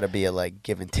 So it's got to be a, like,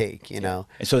 give and take, know.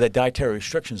 And so that dietary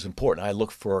restriction is important. I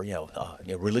look for,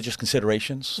 religious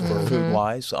considerations for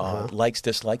food-wise, likes,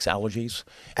 dislikes, allergies.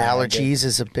 Allergies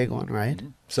is a big one, right?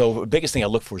 So the biggest thing I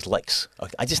look for is likes.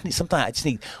 I just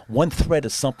need one thread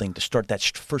of something to start that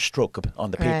first stroke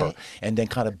on the paper, and then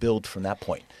kind of build from that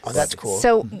point. Oh, that's cool.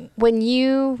 So when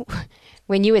you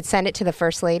would send it to the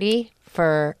First Lady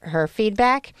for her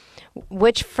feedback,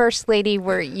 which First Lady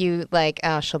were you like,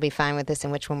 oh, she'll be fine with this,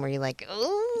 and which one were you like,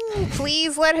 oh,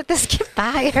 please let this get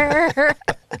by her?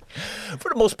 For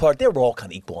the most part, they were all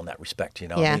kind of equal in that respect,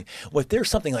 Yeah. I mean, if there's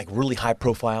something like really high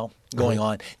profile going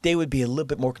on, they would be a little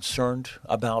bit more concerned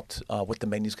about what the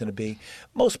menu's going to be.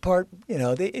 Most part,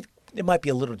 it might be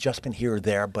a little adjustment here or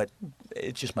there, but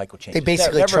it just might go change. They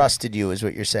basically trusted you, is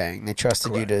what you're saying. They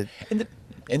trusted you to.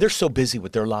 And they're so busy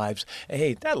with their lives.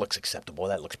 Hey, that looks acceptable.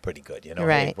 That looks pretty good.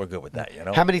 Right. Hey, we're good with that.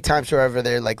 How many times wherever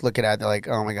they're like looking at it, they're like,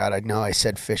 oh my God, I know I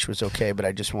said fish was okay, but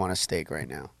I just want a steak right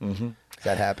now. Mm-hmm. Does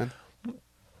that happen?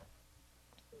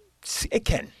 It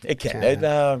can.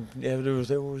 There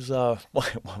was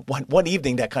one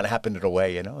evening that kind of happened in a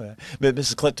way,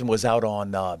 Mrs. Clinton was out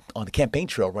on the campaign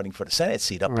trail running for the Senate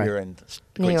seat up here in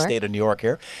the great state of New York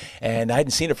here, and I hadn't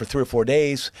seen her for 3 or 4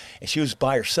 days, and she was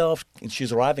by herself, and she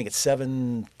was arriving at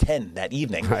 7:10 that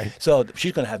evening, right. So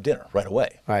she's going to have dinner right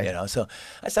away, right. So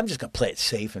I said, I'm just going to play it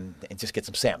safe and just get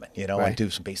some salmon, right. and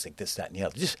do some basic this, that, and the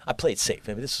other. I play it safe.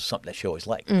 I mean, this is something that she always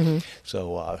liked.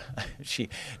 So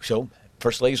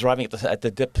First Lady's arriving at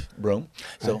the dip room.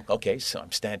 So, okay, so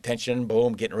I'm standing attention,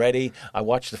 boom, getting ready. I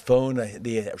watch the phone. As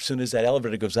soon as that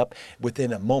elevator goes up,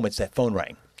 within a moment, that phone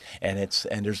rang. And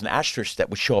there's an asterisk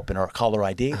that would show up in our caller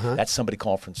ID. That's somebody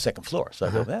calling from the second floor. So I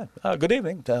go, good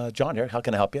evening, John here. How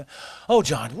can I help you? Oh,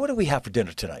 John, what do we have for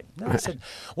dinner tonight? And I said,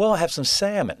 well, I have some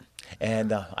salmon.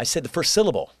 And I said the first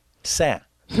syllable, sa,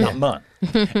 not man.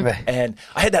 And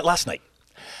I had that last night.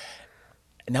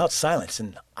 And now it's silence,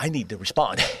 and I need to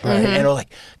respond. And they're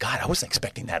like, God, I wasn't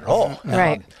expecting that at all.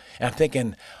 Right. And I'm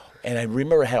thinking, and I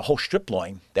remember I had a whole strip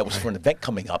loin that was for an event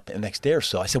coming up in the next day or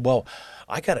so. I said, well,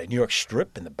 I got a New York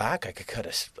strip in the back. I could cut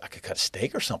a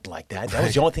steak or something like that. That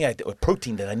was the only thing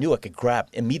protein that I knew I could grab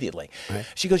immediately. Right.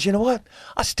 She goes, you know what?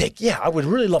 A steak. Yeah, I would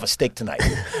really love a steak tonight.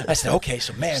 I said, okay,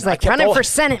 so man. She's like, running for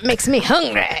Senate makes me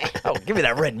hungry. Oh, give me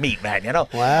that red meat, man,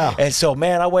 Wow. And so,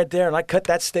 man, I went there and I cut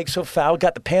that steak so foul.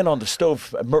 Got the pan on the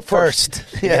stove first.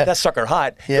 Yeah. Get that sucker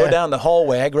hot. Yeah. Go down the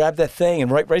hallway. I grabbed that thing and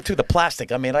right through the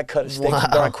plastic. I mean, I cut a steak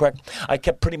darn quick. I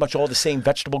kept pretty much all the same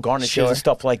vegetable garnishes and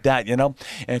stuff like that,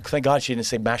 And thank God she didn't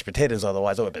say mashed potatoes,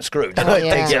 otherwise I would have been screwed.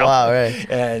 Wow, right.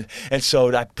 And so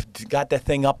I got that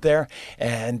thing up there,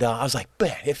 and I was like,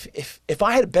 man, if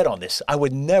I had a bet on this, I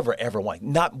would never, ever want,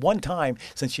 not one time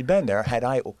since she'd been there, had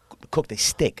I cooked a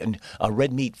steak and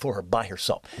red meat for her by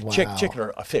herself. Wow. Chicken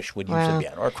or a fish would Wow. usually be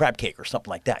on, or a crab cake or something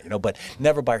like that, but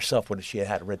never by herself when she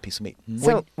had a red piece of meat.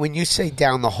 So- When you say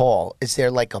down the hall, is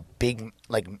there like a big,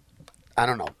 like, I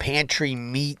don't know, pantry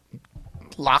meat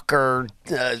locker,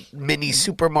 mini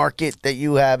supermarket that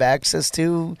you have access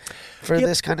to for Yep.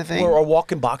 this kind of thing? Or our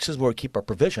walk-in boxes where we keep our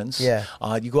provisions. Yeah.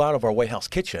 You go out of our White House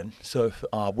kitchen. So if,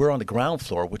 we're on the ground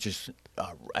floor, which is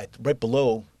right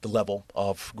below the level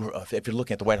of, if you're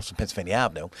looking at the White House on Pennsylvania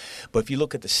Avenue. But if you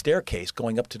look at the staircase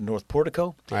going up to the North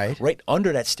Portico, Right.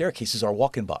 under that staircase is our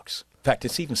walk-in box. In fact,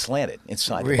 it's even slanted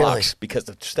inside Really? the box because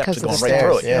the steps Because are of going the right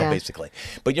through it, stairs, yeah. basically.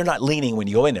 But you're not leaning when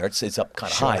you go in there. It's up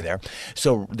kind of high there.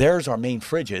 So there's our main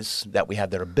fridges that we have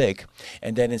that are big.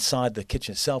 And then inside the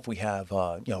kitchen itself, we have,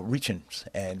 reach-ins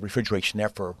and refrigeration there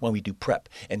for when we do prep.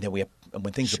 And then we have,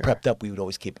 when things are prepped up, we would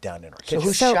always keep it down in our So kitchen.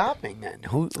 who's shopping then?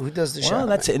 Who does the shopping? Well,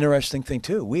 that's an interesting thing,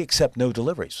 too. We accept no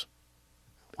deliveries.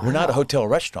 We're not a hotel or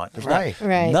restaurant. There's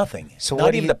Right. nothing. So not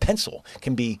what do even you- a pencil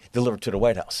can be delivered to the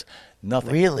White House.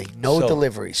 Nothing. Really? No So-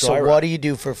 delivery. so So I- what do you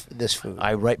do for this food?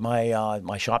 I write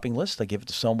my shopping list. I give it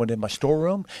to someone in my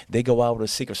storeroom. They go out with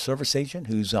a Secret Service agent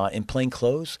who's in plain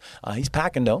clothes. He's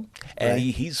packing them, and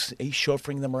Right. he's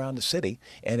chauffeuring them around the city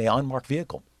in an unmarked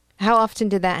vehicle. How often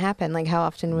did that happen? Like, how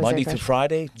often was Monday it? through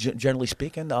Friday, generally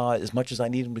speaking, as much as I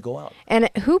need them to go out. And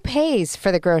who pays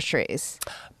for the groceries?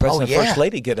 President and yeah. First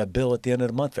Lady get a bill at the end of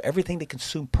the month for everything they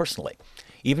consume personally.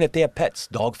 Even if they have pets,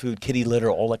 dog food, kitty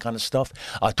litter, all that kind of stuff.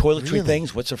 Toiletry Really?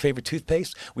 things, what's their favorite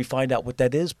toothpaste? We find out what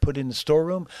that is, put it in the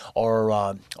storeroom.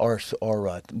 Our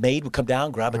maid would come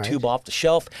down, grab a Right. tube off the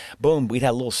shelf. Boom, we'd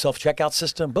have a little self-checkout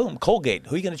system. Boom, Colgate.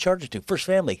 Who are you going to charge it to? First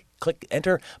Family. Click,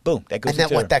 enter. Boom, that goes And then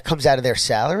into what? That comes out of their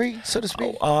salary, so to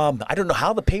speak. I don't know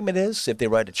how the payment is, if they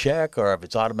write a check or if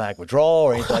it's automatic withdrawal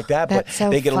or anything like that, but That's so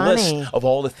they get funny. a list of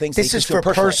all the things This they is consume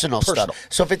for personally. personal stuff.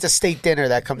 So if it's a state dinner,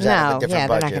 that comes out of No, a different yeah,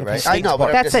 they're not budget, gonna right? pay I know, but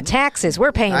I'm That's just, the taxes.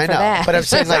 We're paying I for know, that. but I'm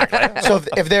saying like, so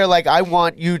if they're like, I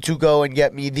want you to go and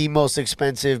get me the most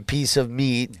expensive piece of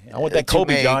meat. I want that to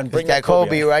Kobe, make, John. Bring that that Kobe.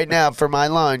 Kobe right now for my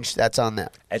lunch. That's on them.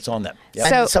 It's on them. Yep.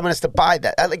 So- And someone has to buy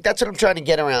that. Like that's what I'm trying to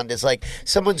get around. Is like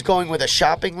someone's going with a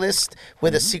shopping list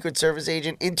with a Secret Service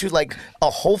agent into like a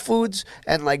Whole Foods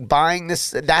and like buying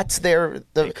this. That's their.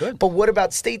 They could. But what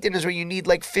about state dinners where you need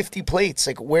like 50 plates?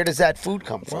 Like where does that food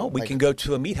come from? Well, we Like, can go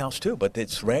to a meat house too, but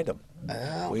it's random.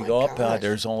 We my go up. gosh.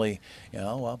 There's only,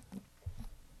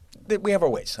 we have our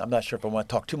ways. I'm not sure if I want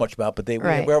to talk too much about, but we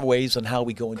Right. have ways on how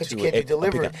we go into Because you can't do a big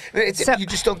delivery. house. It's, So- you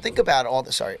just don't think about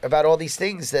about all these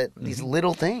things that these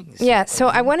little things. Yeah, so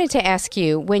I wanted to ask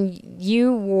you when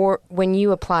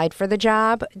you applied for the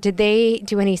job, did they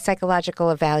do any psychological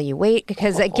evaluate?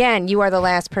 Because again, you are the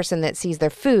last person that sees their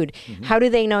food. How do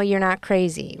they know you're not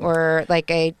crazy or like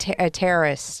a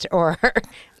terrorist or?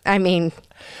 I mean,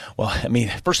 Well,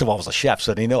 first of all, I was a chef,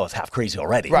 so they know I was half crazy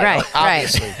already. Right.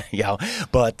 Obviously.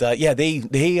 But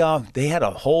they had a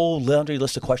whole laundry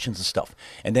list of questions and stuff,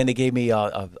 and then they gave me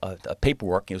a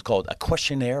paperwork. It was called a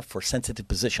questionnaire for sensitive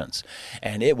positions,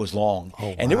 and it was long.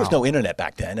 And there was no internet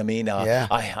back then. Yeah.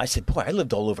 I said, boy, I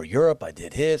lived all over Europe. I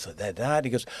did this, I did that.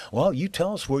 He goes, well, you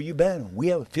tell us where you've been. We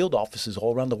have field offices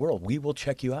all around the world. We will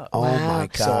check you out. Oh my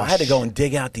gosh. So I had to go and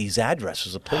dig out these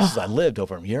addresses of places I lived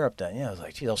over in Europe. I was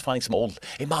like, geez, I was finding some old.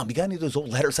 Hey, Mom, you got any of those old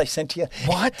letters I sent you?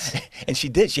 What? And she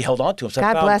did. She held on to them. So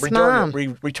God I found bless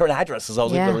Mom. return addresses. I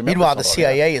was Yeah. able to remember. Meanwhile, the some of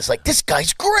them. CIA is like, this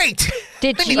guy's great.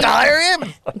 Did I need you- to hire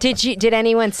him. did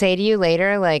anyone say to you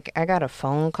later, like, I got a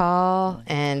phone call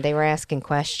and they were asking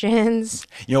questions?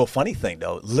 Funny thing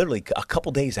though, literally a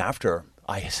couple days after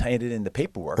I signed it in the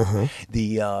paperwork,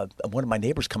 the one of my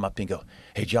neighbors come up and go,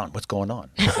 "Hey, John, what's going on?"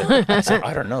 I said,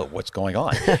 I don't know what's going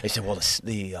on. They said, "Well,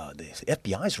 the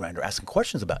FBI's around here asking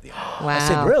questions about you." I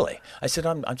said, Wow. "Really?" I said,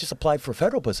 "I'm just applied for a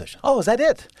federal position." Oh, is that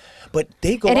it? But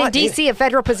they go And in on. D.C., a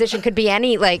federal position could be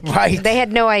any, like, Right. they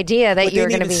had no idea that But you they were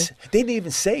going didn't to even be. They didn't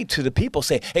even say to the people,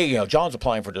 hey, John's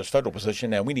applying for this federal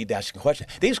position and we need to ask him a question.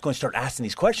 They just going to start asking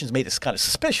these questions, made us kind of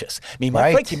suspicious. My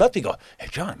Right. friend came up to me and go, "Hey,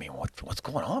 John, what's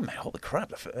going on, man? Holy crap,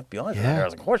 the FBI is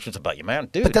asking questions about you, man.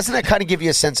 Dude." But doesn't that kind of give you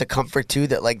a sense of comfort too,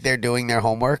 that like they're doing their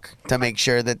homework to make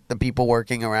sure that the people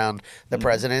working around the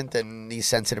president and these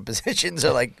sensitive positions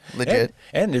are like legit?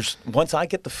 And there's once I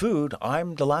get the food,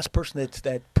 I'm the last person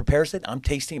that prepares it. I'm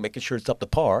tasting it, making sure it's up to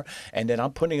par, and then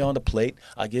I'm putting it on the plate.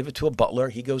 I give it to a butler.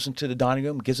 He goes into the dining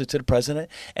room, gives it to the president,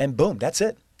 and boom, that's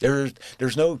it.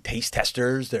 There's no taste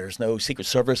testers. There's no Secret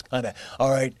Service kind of, all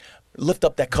right, lift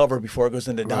up that cover before it goes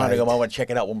into the dining room. I want to check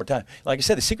it out one more time. Like I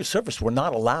said, the Secret Service were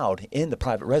not allowed in the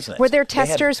private residence. Were there They had-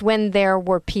 testers when there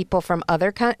were people from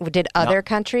other countries did other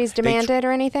countries demand it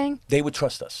or anything? They would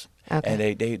trust us.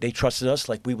 Okay. And they trusted us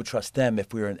like we would trust them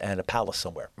if we were in a palace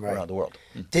somewhere around the world.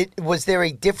 Was there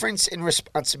a difference in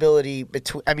responsibility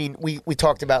between? I mean, we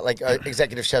talked about like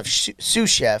executive chef, sous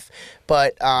chef,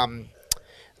 but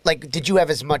like, did you have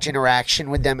as much interaction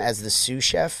with them as the sous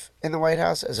chef in the White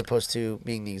House, as opposed to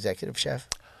being the executive chef?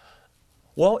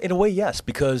 Well, in a way, yes,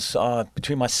 because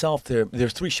between myself,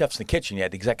 there's 3 chefs in the kitchen. You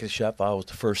had the executive chef, I was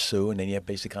the first sous, and then you have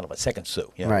basically kind of a second sous,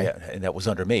 Right. and that was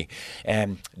under me.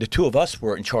 And the 2 of us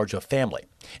were in charge of family,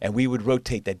 and we would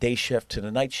rotate that day shift to the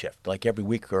night shift, like every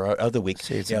week or other week.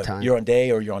 Save some time. You're on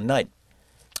day or you're on night.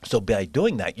 So by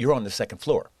doing that, you're on the second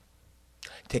floor,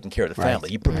 taking care of the family.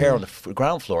 Right. You prepare on the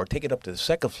ground floor, take it up to the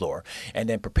second floor, and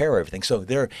then prepare everything. So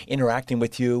they're interacting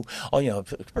with you. Oh,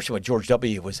 especially when George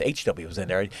W. was in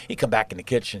there, he'd come back in the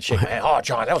kitchen, shake my hand. Oh,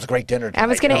 John, that was a great dinner tonight. I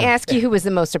was going to ask you who was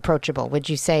the most approachable. Would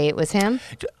you say it was him?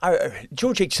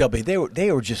 George H.W.,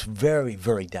 they were just very,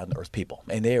 very down-to-earth people,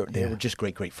 and they were just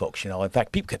great, great folks. In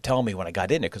fact, people could tell me when I got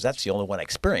in there, because that's the only one I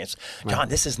experienced, John,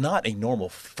 this is not a normal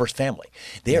first family.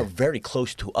 They are very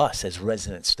close to us as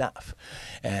resident staff.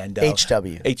 And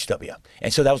HW.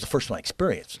 And so that was the first one I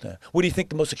experienced. What do you think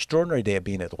the most extraordinary day of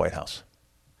being at the White House?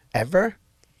 Ever?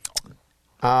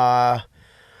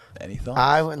 Any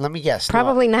thoughts? Let me guess.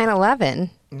 Probably 9/11.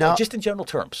 No. Just in general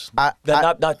terms. I-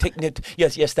 Not taking it.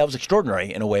 Yes, that was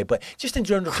extraordinary in a way, but just in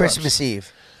general terms. Christmas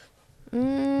Eve.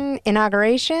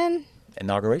 Inauguration?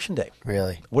 Inauguration day.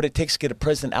 Really? What it takes to get a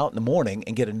president out in the morning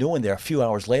and get a new one there a few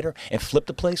hours later and flip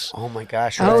the place. Oh my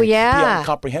gosh! Oh, right. yeah. Beyond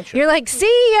comprehension. You're like, see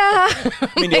ya. I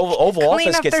mean, the Oval Clean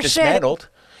Office up gets their shit. dismantled.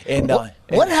 And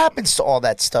What happens to all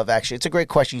that stuff? Actually, it's a great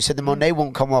question. You said the Monet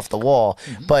won't come off the wall,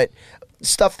 but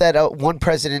stuff that one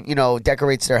president,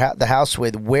 decorates the house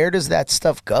with. Where does that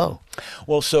stuff go?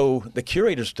 Well, so the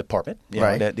curator's department,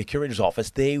 Right. the curator's office,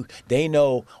 they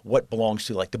know what belongs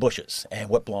to like the Bushes and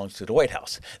what belongs to the White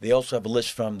House. They also have a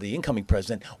list from the incoming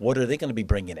president. What are they going to be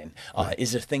bringing in?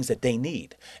 Is there things that they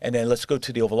need? And then let's go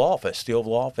to the Oval Office. The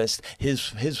Oval Office,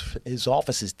 his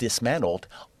office is dismantled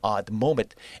at the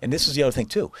moment. And this is the other thing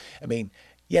too. I mean,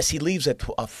 yes, he leaves at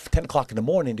 10 o'clock in the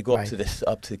morning to go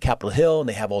up to Capitol Hill, and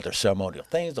they have all their ceremonial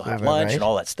things. They'll have lunch and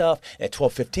all that stuff. At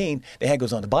 12:15, the hand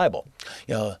goes on the Bible.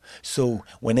 So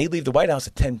when they leave the White House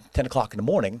at 10 o'clock in the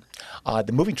morning,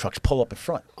 the moving trucks pull up in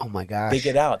front. Oh my gosh! They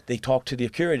get out. They talk to the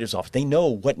curator's office. They know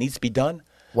what needs to be done.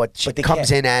 What they comes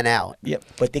can't. in and out. Yeah,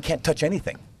 but they can't touch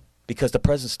anything because the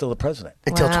president's still the president.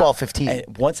 Until Wow. 12:15.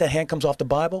 And once that hand comes off the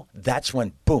Bible, that's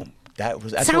when, boom, that's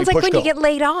Sounds when like when you get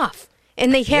laid off.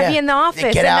 And they have you in the office,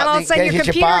 and get then out, all of they a sudden gotta your hit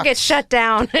your computer box. gets shut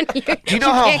down. And Do you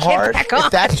know how can't get hard? back If on.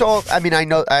 that's all, I mean, I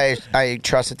know, I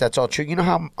trust that that's all true. You know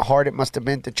how hard it must have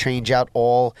been to change out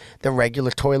all the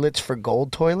regular toilets for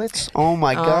gold toilets? Oh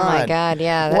my god! Oh my God!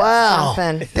 Yeah. That's Wow!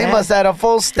 something. They must have had a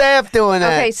full staff doing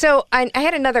that. Okay, so I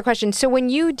had another question. So when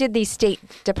you did these State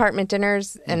Department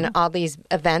dinners and all these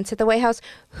events at the White House,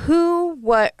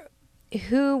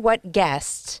 what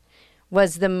guest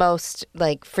was the most,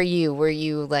 like, for you? Were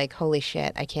you like, holy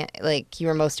shit, I can't, like, you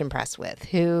were most impressed with?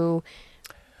 Who,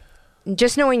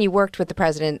 just knowing you worked with the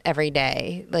president every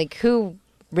day, like, who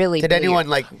really Did blew anyone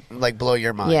your- like blow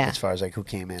your mind Yeah. as far as like who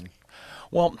came in?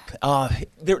 Well,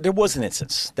 there was an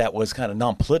instance that was kind of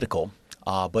non-political.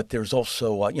 But there's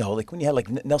also, like when you had like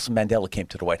Nelson Mandela came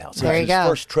to the White House. There It you was go. his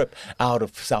first trip out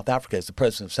of South Africa as the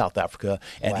president of South Africa,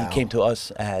 and Wow. he came to us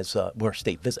as our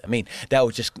state visit. I mean, that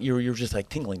was just you were just like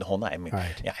tingling the whole night. I mean,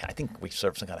 Right. yeah, I think we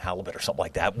served some kind of halibut or something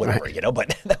like that, whatever,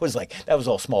 But that was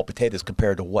all small potatoes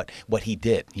compared to what he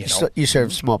did. You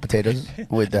served small potatoes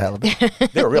with the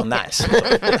halibut. They were real nice.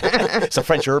 Some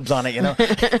French herbs on it,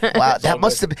 Wow, that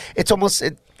must have been. It's almost.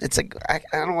 It's like I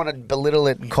don't want to belittle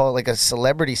it and call it like a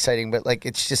celebrity sighting, but like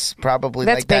it's just probably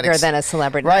That's like that bigger than a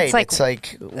celebrity. Right? That's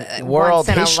like, it's like world once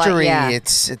in a history. yeah.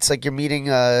 It's like you're meeting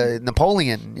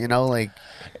Napoleon. Like.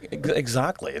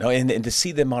 Exactly, and to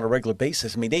see them on a regular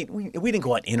basis. I mean, we didn't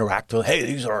go out and interact with, hey,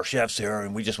 these are our chefs here,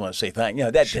 and we just want to say thank.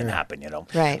 That didn't happen.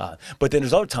 Right. But then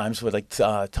there's other times where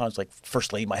times like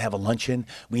First Lady might have a luncheon.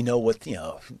 We know what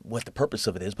the purpose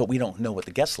of it is, but we don't know what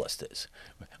the guest list is.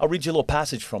 I'll read you a little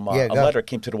passage from a go. letter that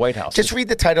came to the White House. Just read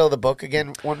the title of the book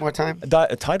again one more time,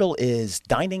 The title is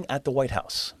 "Dining at the White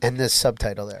House." and the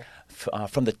subtitle there.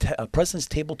 From the president's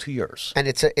table to yours. And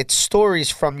it's stories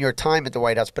from your time at the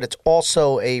White House, but it's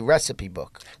also a recipe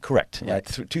book. Correct. Yeah,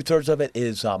 2/3 of it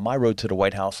is my road to the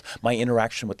White House, my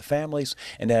interaction with the families,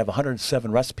 and I have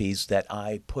 107 recipes that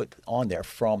I put on there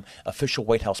from official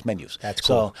White House menus. That's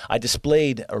cool. So I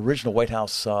displayed original White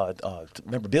House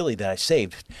memorabilia that I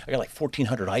saved. I got like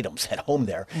 1,400 items at home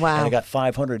there. Wow. And I got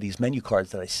 500 of these menu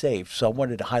cards that I saved. So I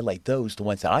wanted to highlight those, the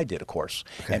ones that I did, of course,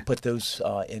 and put those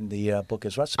in the book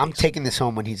as recipes. I'm taking taking this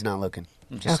home when he's not looking.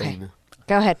 Just so Okay. you know.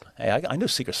 Go ahead. Hey, I know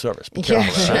Secret Service. Be Yeah.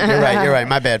 careful with that. You're right.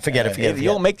 My bad. Forget it. You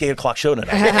don't make the 8 o'clock show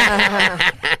tonight.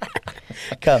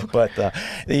 But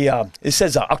it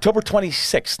says October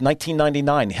 26,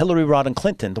 1999, Hillary Rodham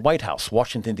Clinton, the White House,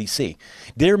 Washington, D.C.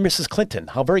 Dear Mrs. Clinton,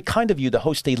 how very kind of you to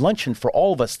host a luncheon for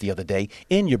all of us the other day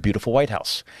in your beautiful White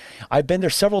House. I've been there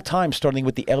several times, starting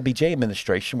with the LBJ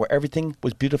administration, where everything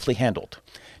was beautifully handled.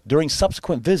 During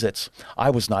subsequent visits, I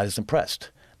was not as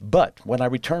impressed. But when I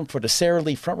returned for the Sara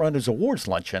Lee Frontrunners Awards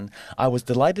luncheon, I was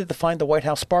delighted to find the White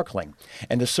House sparkling,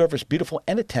 and the service beautiful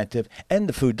and attentive, and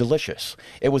the food delicious.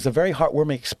 It was a very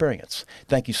heartwarming experience.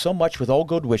 Thank you so much. With all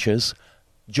good wishes,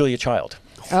 Julia Child.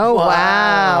 Oh,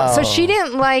 wow. So she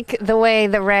didn't like the way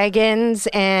the Reagans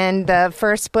and the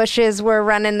first Bushes were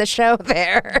running the show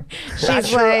there. She's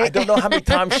Sure, like, I don't know how many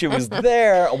times she was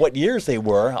there, or what years they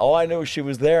were. All I know is she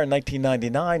was there in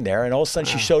 1999 there, and all of a sudden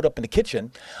she showed up in the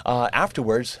kitchen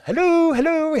afterwards. Hello,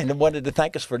 and wanted to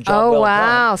thank us for a job oh, well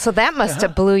wow. done. So that must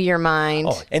have blew your mind.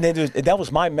 Oh, and then that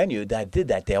was my menu that I did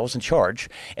that day. I was in charge,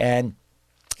 and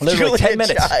literally Julia 10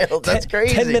 minutes. Child, that's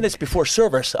crazy. 10 minutes before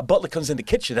service, a butler comes in the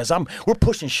kitchen as we're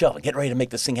pushing, shoving, getting ready to make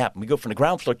this thing happen. We go from the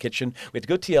ground floor kitchen. We have to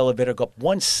go to the elevator, go up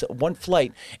one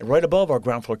flight, and right above our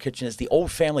ground floor kitchen is the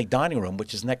old family dining room,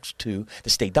 which is next to the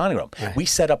state dining room. Right. We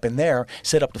set up in there,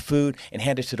 set up the food, and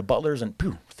hand it to the butlers, and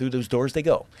poof, through those doors they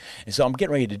go. And so I'm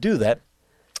getting ready to do that.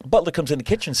 Butler comes in the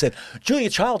kitchen and said, Julia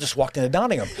Child just walked in the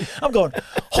dining room. I'm going,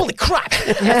 holy crap.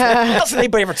 Doesn't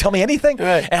anybody ever tell me anything?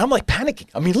 Right. And I'm like panicking.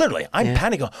 I mean, literally, I'm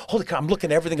panicking. Holy crap, I'm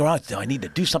looking at everything around. Do I need to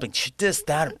do something? This,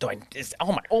 that, do I,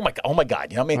 oh my God.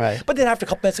 You know what I mean? Right. But then after a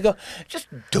couple minutes, I go, just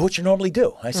do what you normally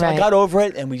do. I said, I Right. got over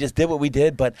it, and we just did what we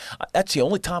did. But that's the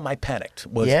only time I panicked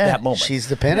was that moment. she's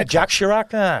the pinnacle. Jack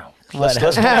Chirac,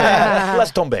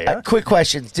 let's tombe. Huh? Quick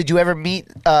questions. Did you ever meet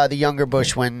the younger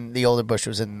Bush when the older Bush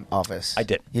was in office? I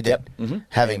did. You did? Yep. Mm-hmm.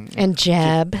 Having And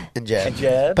Jeb. and Jeb. And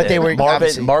Jeb, But they and were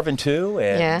obviously- Marvin too.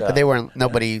 And, Yeah. But they weren't.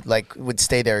 Nobody would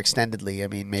stay there extendedly. I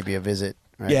mean, maybe a visit.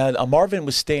 Right? Yeah, Marvin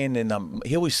was staying in.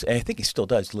 He always, I think he still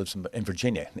does, lives in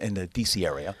Virginia, in the D.C.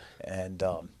 area, and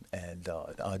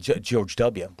George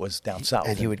W. was down south,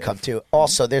 And he would come too.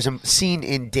 Also, there's a scene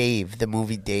in Dave, the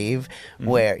movie Dave,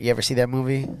 where you ever see that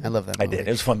movie? I love that I movie. did.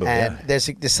 It was a fun movie, And yeah. there's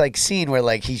this scene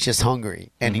where he's just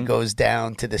hungry and he goes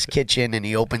down to this kitchen and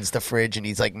he opens the fridge and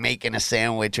he's making a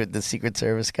sandwich with the Secret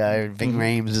Service guy. And Ving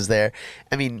Rhames is there.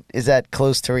 I mean, is that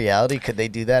close to reality? Could they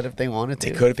do that if they wanted to?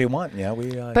 They could if they want. Yeah,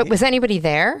 we. But was anybody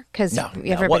there? Because No,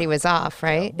 everybody What- was off,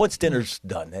 right? Once dinner's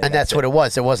done, And that's what it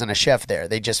was. There wasn't a chef there.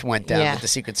 They just went down Yeah. with the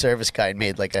Secret Service guy and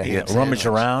made a ham rummage sandwich.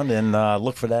 around and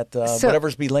look for that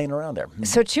whatever's be laying around there.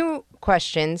 So 2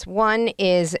 questions. One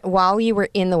is, while you were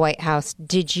in the White House,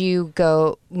 did you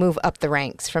move up the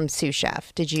ranks from sous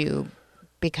chef? Did you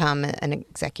become an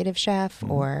executive chef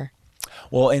or?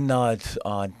 Well, in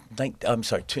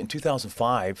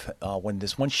 2005, when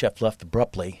this one chef left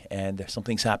abruptly and some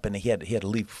things happened, he had to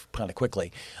leave kind of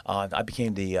quickly. I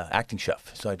became the acting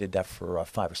chef, so I did that for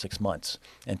 5 or 6 months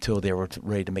until they were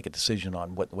ready to make a decision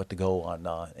on what to go on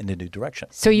in the new direction.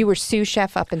 So you were sous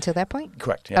chef up until that point?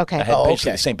 Correct. Yeah. Okay. I had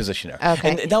basically okay. the same position there.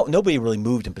 Okay. And nobody really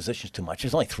moved in positions too much.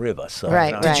 There's only 3 of us. So, Right,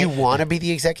 you know. right. Did you want to be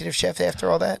the executive chef after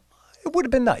all that? It would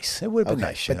have been nice. It would have been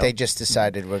nice. But they just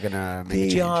decided we're going to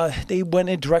make a change. They went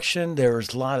in a direction. There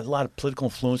was a lot of political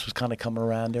influence was kind of coming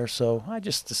around there. So I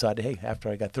just decided, hey, after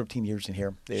I got 13 years in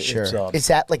here, Sure. it's, Is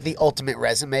that the ultimate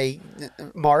resume,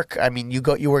 Mark? I mean, you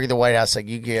work at the White House,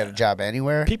 you get a job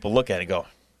anywhere. people look at it and go,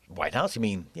 White House? You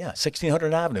mean,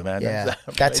 1600 Avenue, man. Yeah,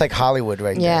 that's like Hollywood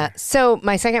right Yeah. there. So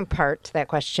my second part to that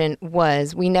question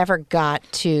was, we never got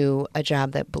to a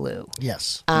job that blew.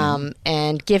 Yes.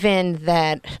 And given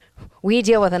that we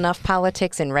deal with enough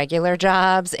politics in regular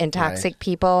jobs and toxic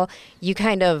people, you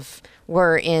kind of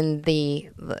were in the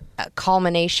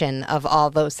culmination of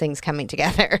all those things coming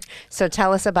together. So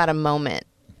tell us about a moment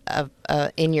of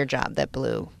in your job that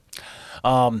blew,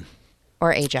 or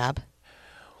a job.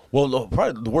 Well,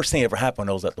 probably the worst thing that ever happened when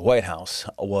I was at the White House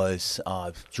was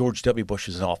George W. Bush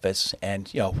was in office,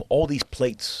 and all these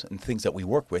plates and things that we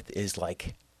work with is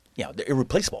they're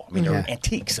irreplaceable. I mean, they're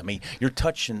antiques. I mean, you're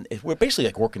touching. We're basically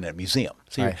like working at a museum.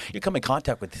 So you come in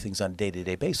contact with these things on a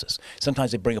day-to-day basis.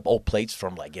 Sometimes they bring up old plates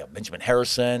from Benjamin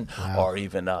Harrison or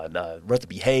even Rutherford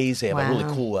B. Hayes. They have a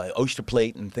really cool oyster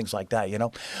plate and things like that.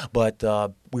 But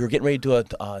we were getting ready to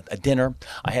do a dinner.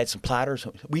 I had some platters.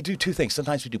 We do 2 things.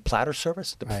 Sometimes we do platter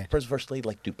service. The first lady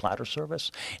like to do platter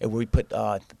service, and we put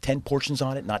 10 portions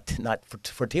on it. Not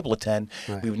for a table of 10.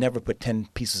 We would never put 10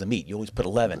 pieces of meat. You always put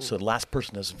 11. So the last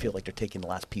person doesn't feel like they're taking the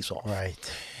last piece off. Right.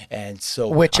 And so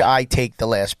Which I take the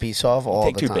last piece off all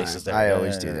take the two time. bases there. I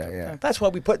always do that. Yeah. That's why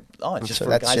we put on just So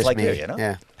for that's guys just like me. you, you know.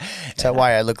 Yeah. That's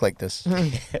why I look like this.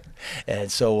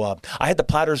 And so I had the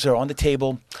platters there on the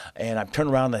table, and I'm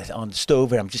turning around on the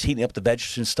stove, and I'm just heating up the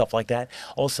vegetables and stuff like that.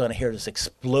 All of a sudden, I hear this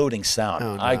exploding sound.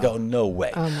 Oh, no. I go, no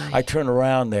way. Oh, my. I turn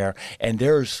around there, and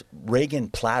there's Reagan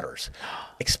platters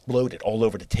exploded all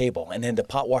over the table. And then the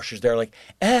pot washer's there like,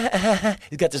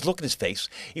 He's got this look in his face.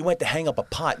 He went to hang up a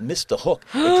pot, missed the hook.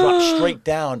 It dropped straight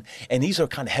down. And these are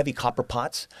kind of heavy copper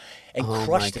pots. And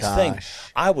crushed this thing.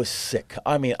 I was sick.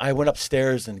 I mean, I went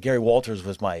upstairs, and Gary Walters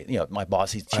was my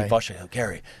boss. He's chief usher. I go,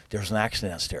 Gary, there was an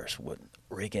accident downstairs with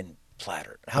Reagan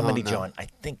platter. How many, John? I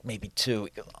think maybe 2.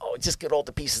 He goes, just get all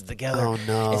the pieces together. Oh,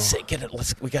 no. And say,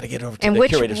 we got to get over to And the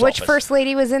curator's which office. first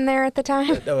lady was in there at the time?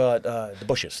 The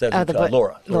Bushes. That was,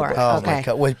 Laura. Laura. Oh, Okay. my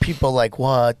God. With people like,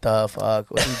 what the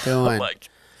fuck? What are you doing?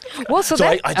 Well, so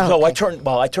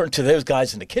I turned to those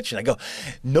guys in the kitchen. I go,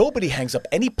 nobody hangs up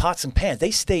any pots and pans.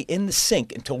 They stay in the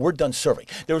sink until we're done serving.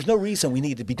 There was no reason we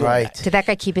needed to be doing Right. that. Did that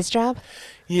guy keep his job?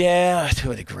 Yeah,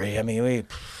 to a degree. I mean, we,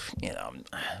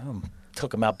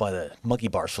 took him out by the monkey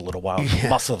bars for a little while,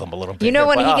 muscled him a little bit. You know,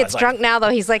 when But, he gets drunk now, though,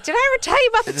 he's like, "Did I ever tell you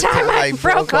about the time I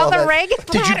broke all the that. Reagan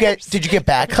platters?" Did you get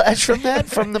backlash from that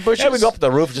from the Bushes? Yeah, we go up to the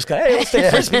roof and just go, hey, let's take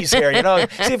frisbees here,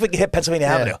 see if we can hit Pennsylvania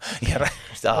Avenue.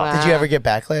 Wow. Did you ever get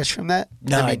backlash from that?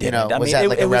 No, I didn't. Was that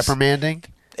like a reprimanding?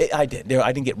 I did.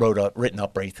 I didn't get written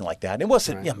up or anything like that. It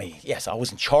wasn't. Right. I mean, yes, I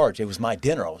was in charge. It was my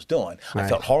dinner I was doing. I Right.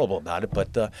 felt horrible about it,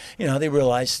 but they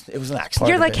realized it was an accident.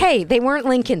 You're like, hey, they weren't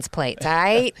Lincoln's plates, all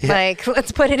right? Like,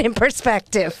 let's put it in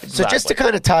perspective. So just to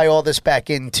kind of tie all this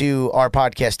back into our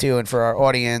podcast too, and for our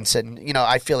audience, and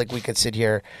I feel like we could sit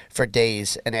here for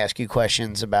days and ask you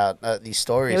questions about these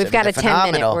stories. We've got they're a 10-minute.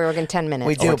 phenomenal. We're working 10 minutes.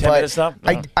 We do, 10 minutes now?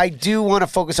 but I do want to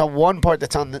focus on one part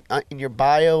that's on in your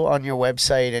bio on your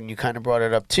website, and you kind of brought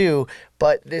it up too.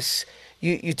 But this,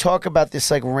 you talk about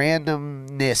this like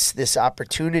randomness, this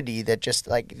opportunity that just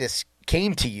like this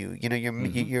came to you.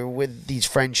 You're with these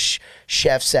French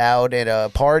chefs out at a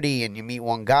party, and you meet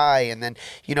one guy, and then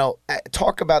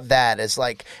talk about that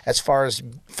as far as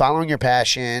following your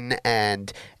passion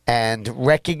and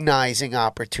recognizing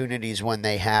opportunities when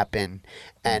they happen,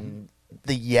 and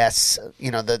the yes,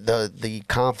 the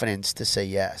confidence to say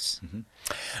yes. Mm-hmm.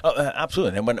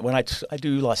 Absolutely. And when I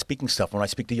do a lot of speaking stuff, when I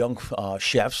speak to young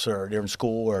chefs or they're in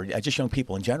school or just young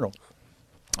people in general,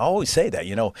 I always say that,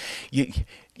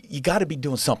 you got to be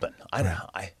doing something.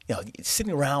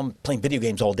 Sitting around playing video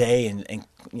games all day and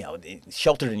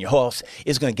sheltered in your house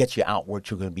is going to get you out what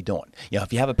you're going to be doing.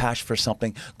 If you have a passion for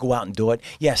something, go out and do it.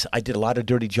 Yes, I did a lot of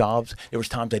dirty jobs. There was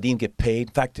times I didn't get paid.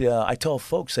 In fact, I tell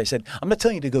folks, I said, I'm not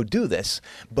telling you to go do this,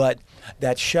 but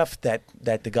that chef that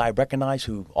the guy recognized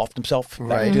who offed himself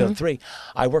back in 2003,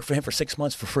 I worked for him for 6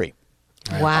 months for free.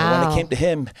 Wow. And when I came to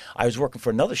him, I was working for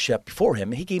another chef before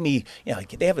him, and he gave me,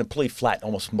 they have an employee flat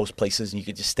almost most places, and you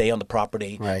could just stay on the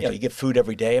property. Right. You get food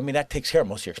every day. I mean, that takes care of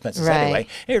most of your expenses anyway.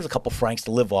 Here's a couple francs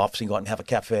to live off, so you can go out and have a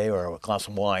cafe or a glass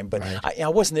of wine. But I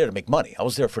wasn't there to make money. I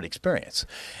was there for the experience.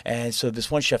 And so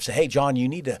this one chef said, hey, John, you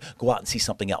need to go out and see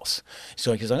something else.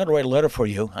 So he goes, I'm going to write a letter for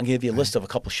you. I'm going to give you a list of a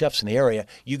couple chefs in the area.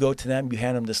 You go to them, you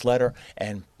hand them this letter,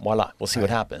 and voila, we'll see what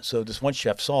happens. So this one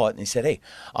chef saw it, and he said, hey,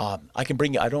 I can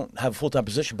bring you, I don't have a full-time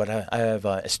position, but I have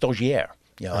a stagiaire.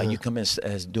 You come in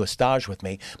as do a stage with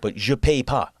me, but je paye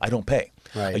pas. I don't pay.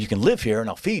 Right. You can live here and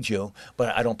I'll feed you,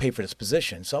 but I don't pay for this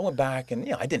position. So I went back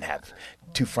and I didn't have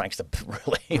 2 francs to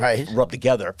really rub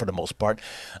together for the most part.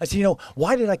 I said,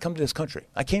 why did I come to this country?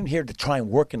 I came here to try and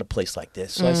work in a place like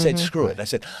this. So I said, screw it. I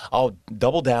said, I'll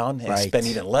double down and spend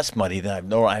even less money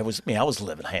than I was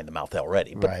living hand to mouth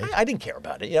already, but I didn't care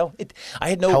about it. I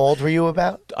had no. How old were you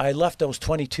about? I left. I was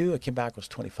 22. I came back. I was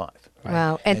 25.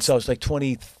 Wow. And so I was like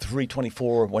 23,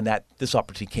 24 when this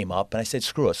opportunity came up, and I said,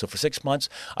 screw it. So for 6 months,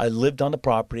 I lived on the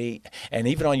property, and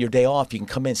even on your day off, you can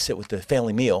come in and sit with the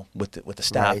family meal with the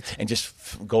staff and just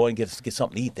go and get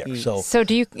something to eat there. So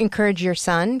do you encourage your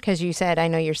son? Because you said, I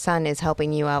know your son is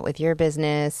helping you out with your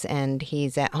business, and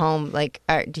he's at home. Like,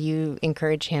 do you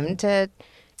encourage him to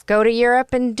go to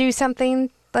Europe and do something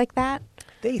like that?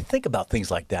 They think about things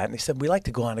like that, and they said, we like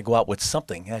to go out with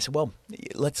something. And I said, well,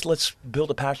 let's build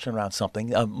a passion around something.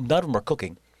 None of them are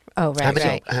cooking. Oh,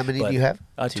 right, How many do you have?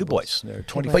 2 boys. They're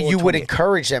 24, But you would 28.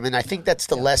 encourage them, and I think that's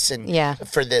the lesson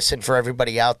for this and for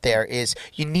everybody out there is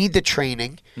you need the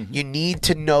training. Mm-hmm. You need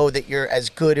to know that you're as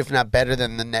good, if not better,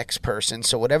 than the next person.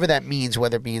 So whatever that means,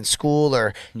 whether it be in school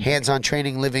or hands-on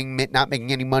training, living, not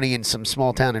making any money in some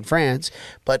small town in France,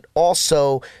 but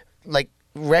also like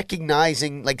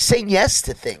recognizing, like saying yes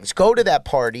to things. Go to that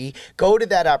party, go to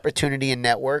that opportunity and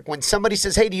network. When somebody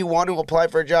says, hey, do you want to apply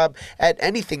for a job at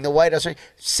anything, the White House,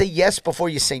 say yes before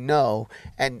you say no,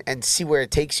 and see where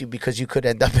it takes you, because you could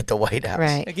end up at the White House.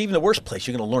 Right. Like even the worst place,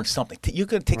 you're going to learn something. You're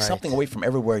going to take something away from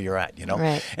everywhere you're at, you know.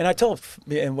 Right. And I told,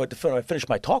 and when I finished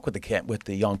my talk with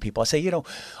the young people, I say,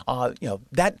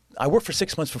 that I worked for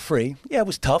 6 months for free. Yeah, it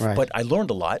was tough, but I learned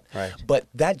a lot. Right. But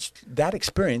that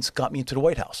experience got me into the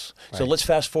White House. So let's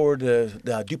fast forward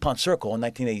to DuPont Circle in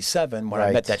 1987 when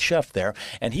I met that chef there,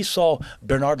 and he saw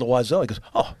Bernard Loiseau. He goes,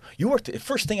 "Oh, you worked."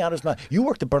 First thing out of his mouth, "You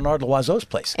worked at Bernard Loiseau's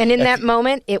place." And in that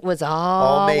moment, it was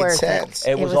all made worth sense.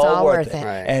 it. It was all worth it.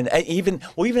 Right. And even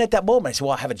at that moment, I said,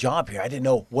 well, I have a job here. I didn't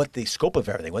know what the scope of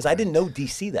everything was. I didn't know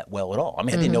D.C. that well at all. I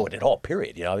mean, I didn't know it at all,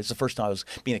 period. You know, it was the first time I was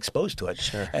being exposed to it.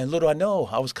 Sure. And little I know,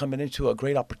 I was coming into a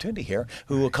great opportunity here,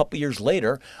 who a couple years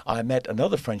later, I met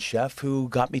another French chef who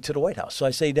got me to the White House. So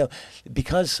I say,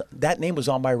 because that name was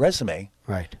on my resume,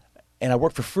 Right. and I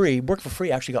worked for free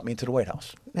actually got me into the White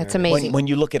House. That's amazing. When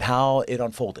you look at how it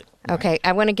unfolded. Okay,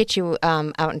 I want to get you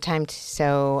out in time,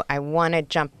 so I want to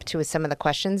jump to some of the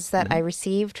questions that I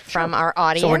received from our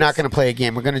audience. So we're not going to play a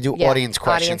game. We're going to do Yeah, audience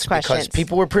questions because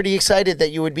people were pretty excited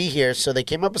that you would be here, so they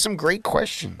came up with some great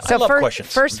questions. So I love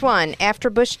questions. First one, after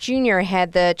Bush Jr.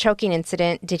 had the choking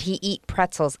incident, did he eat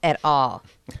pretzels at all?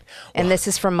 And this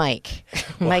is from Mike.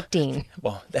 Mike Dean.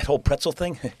 Well, that whole pretzel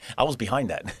thing, I was behind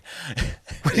that.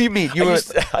 What do you mean?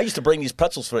 I used to bring these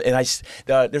pretzels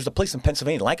there's a place in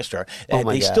Pennsylvania, Lancaster, and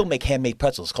they still make handmade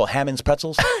pretzels. It's called Hammond's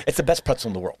Pretzels. It's the best pretzel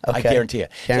in the world. I Okay. guarantee you.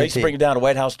 So I used to bring it down to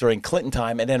White House during Clinton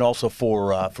time, and then also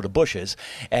for the Bushes.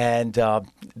 And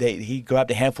he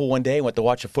grabbed a handful one day, went to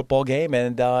watch a football game,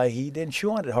 and he didn't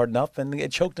chew on it hard enough, and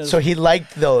it choked him. So he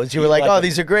liked those. You were like, oh,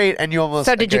 these are great, and you almost.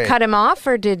 So did you cut him off,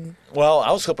 or did? Well,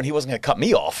 I was hoping he wasn't going to cut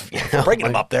me off for bringing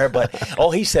him up there, but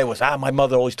all he said was, my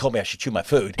mother always told me I should chew my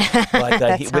food. But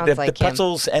the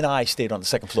pretzels and I stayed on the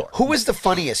second floor. Who was the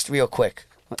funniest, real quick?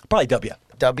 Probably W.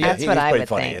 W. That's He what was I pretty would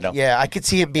funny, think. you know. Yeah, I could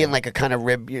see him being like a kind of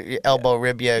elbow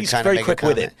rib you. He's kind very of quick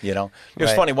with it, you know. It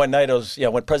was Right. funny. One night,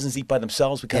 when presidents eat by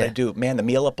themselves, we kind of man the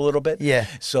meal up a little bit. Yeah.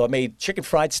 So I made chicken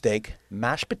fried steak,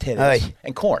 mashed potatoes, Aye.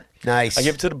 and corn. Nice. I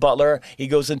give it to the butler. He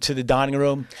goes into the dining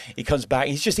room. He comes back.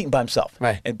 He's just eating by himself.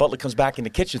 Right. And butler comes back in the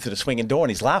kitchen to the swinging door, and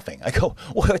he's laughing. I go,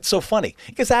 well, it's so funny.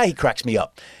 He goes, he cracks me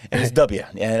up. And it's W.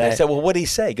 And I said, well, what did he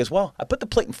say? He goes, well, I put the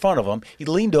plate in front of him. He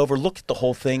leaned over, looked at the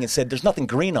whole thing, and said, there's nothing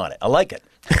green on it. I like it.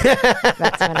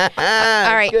 That's funny.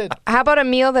 All right. good. How about a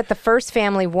meal that the first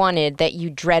family wanted that you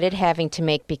dreaded having to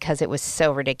make because it was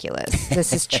so ridiculous?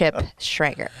 This is Chip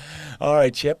Schrager. All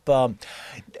right, Chip.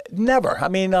 Never. I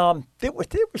mean, there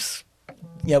was,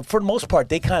 for the most part,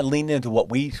 they kind of leaned into what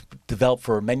we developed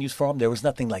for menus for them. There was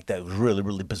nothing like that. It was really,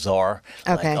 really bizarre.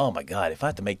 Okay. Like, oh my God, if I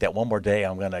have to make that one more day,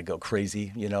 I'm gonna go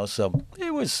crazy. So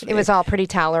it was. It was all pretty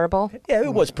tolerable. Yeah,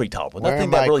 it was pretty tolerable. Where are Nothing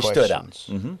my that really stood out.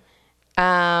 questions?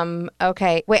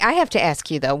 Okay. Wait, I have to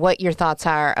ask you, though, what your thoughts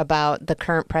are about the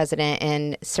current president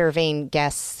and serving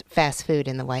guests fast food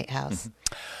in the White House.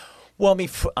 Well, I mean,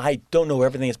 I don't know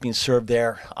everything that's being served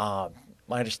there.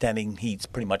 My understanding, he eats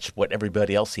pretty much what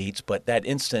everybody else eats. But that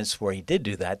instance where he did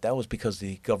do that, that was because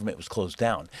the government was closed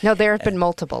down. No, there have been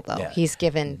multiple, though. Yeah. He's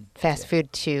given fast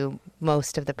food to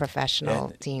most of the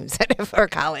professional teams or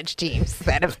college teams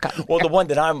that have come. Well, the one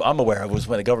that I'm aware of was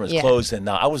when the government was Yeah. closed, and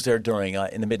I was there during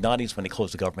in the mid-'90s when they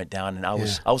closed the government down, and I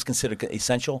was considered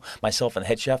essential, myself and the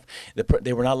head chef.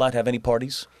 They were not allowed to have any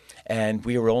parties, and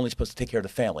we were only supposed to take care of the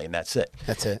family, and that's it.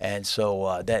 That's it. And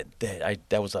so that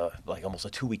was almost a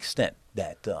 2-week stint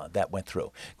that went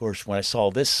through. Of course, when I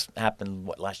saw this happen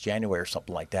last January or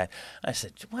something like that, I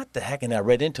said, "What the heck?" And I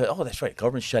read into it. Oh, that's right,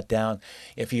 government shut down.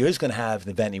 If he is going to have an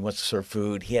event, and he wants to serve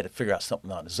food. He had to figure out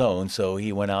something on his own. So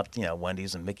he went out,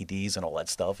 Wendy's and Mickey D's and all that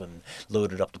stuff, and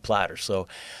loaded up the platter. So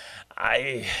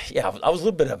I was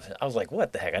I was like,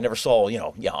 what the heck? I never saw,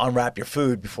 unwrap your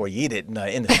food before you eat it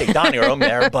in the state dining room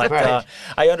there. But Right.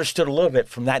 I understood a little bit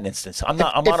from that instance. I'm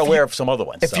unaware of some other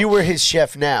ones. If you were his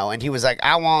chef now, and he was like,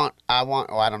 I want.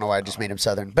 Oh, I don't know why I just made him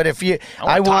Southern, but if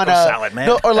I want taco salad, man.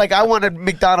 No, or like I want a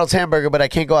McDonald's hamburger, but I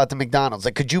can't go out to McDonald's.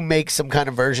 Like, could you make some kind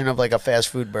of version of like a fast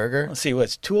food burger? Let's see,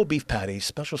 what's 2 beef patties,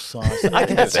 special sauce. I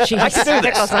can do this. Cheese, I can do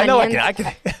this. pickles, I know onions. I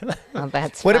can. Oh,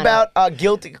 that's What funny. about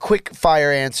guilty quick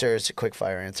fire answers?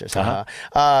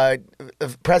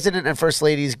 President and First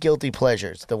Lady's guilty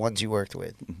pleasures, the ones you worked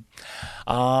with.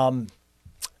 I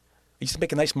used to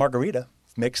make a nice margarita.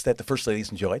 mix that the first ladies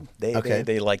enjoyed. Okay.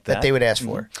 They liked that. That they would ask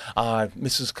for.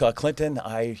 Mrs. Clinton,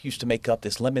 I used to make up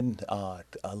this lemon a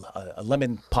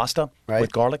lemon pasta Right.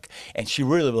 with garlic, and she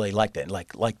really liked it,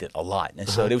 liked it a lot. And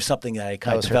so it was something that I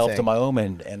kind of was her developed thing. on my own.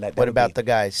 And that What would about be, the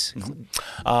guys?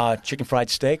 chicken fried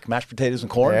steak, mashed potatoes, and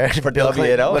corn? There. For Bill W,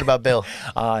 Clinton. you know? What about Bill?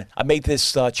 I made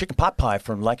this chicken pot pie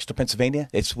from Lancaster, Pennsylvania.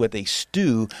 It's with a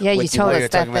stew. Yeah, you with, told you us were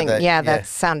that talking about thing. that. Yeah, Yeah. that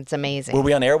sounds amazing. Were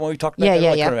we on air when we talked about Yeah, that?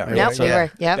 yeah, I yeah. can't remember. Nope, Yeah. we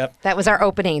were. Yep. Yep. That was our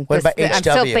opening. What about I'm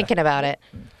still HW? thinking about it.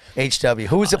 HW.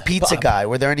 Who was a pizza guy?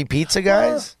 Were there any pizza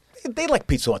guys? They like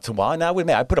pizza once in a while. And I would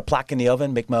admit, I put a plaque in the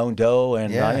oven, make my own dough,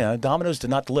 and Yeah. Domino's did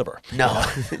not deliver. No.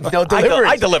 No deliveries.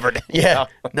 I delivered. Yeah.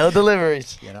 No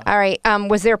deliveries. All right.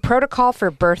 Was there protocol for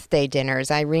birthday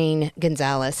dinners? Irene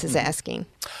Gonzalez is asking.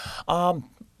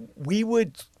 We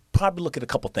would probably look at a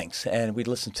couple things, and we'd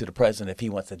listen to the president if he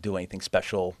wants to do anything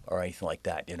special or anything like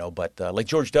that, But like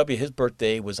George W., his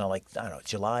birthday was on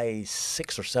July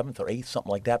 6th or 7th or 8th,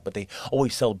 something like that. But they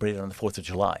always celebrated on the 4th of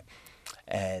July.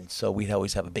 And so we'd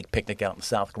always have a big picnic out in the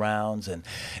South grounds, and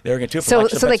they were going to. So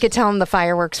they could tell him the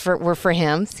fireworks were for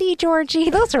him. See, Georgie,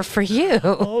 those are for you.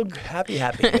 Oh, happy.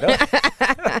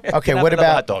 Okay, Have what another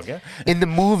about hot dog, yeah? in the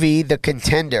movie The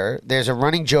Contender? There's a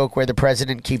running joke where the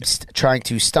president keeps trying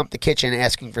to stump the kitchen,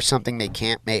 asking for something they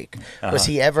can't make.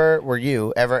 Were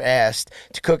you ever asked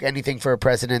to cook anything for a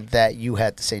president that you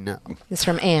had to say no? This is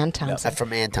from Ann Thompson.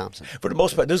 From Ann Thompson. For the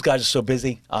most part, those guys are so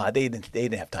busy. They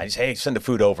didn't have time. Just, hey, send the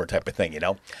food over, type of thing,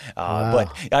 But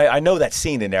I know that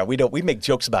scene in there. We make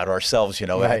jokes about it ourselves,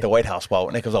 Right. at the White House. Well,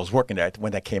 because I was working there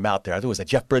when that came out there. There was a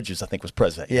Jeff Bridges, I think, was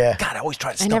president. Yeah. God, I always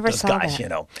try to I stump never those saw guys, that.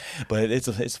 But it's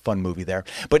a fun movie there.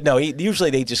 But no,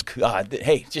 usually they just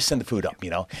hey, just send the food up.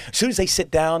 As soon as they sit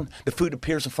down, the food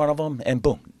appears in front of them, and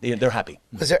boom, they're happy.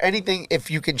 Was there anything, if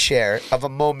you can share, of a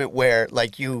moment where,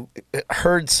 like, you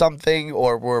heard something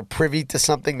or were privy to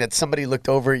something that somebody looked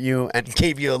over at you and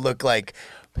gave you a look like,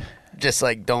 just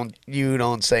like, don't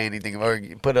say anything, or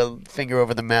put a finger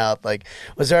over the mouth? Like,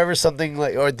 was there ever something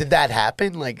like, or did that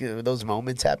happen? Like, those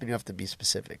moments happen? You have to be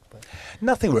specific. But.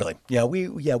 Nothing really.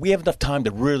 We have enough time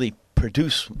to really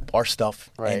produce our stuff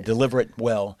Right. and deliver it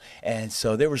well, and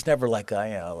so there was never like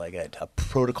a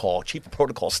protocol. Chief of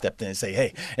protocol stepped in and say,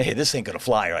 hey, this ain't gonna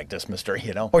fly like this, Mister.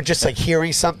 Or just like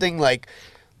hearing something like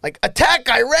attack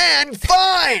Iran,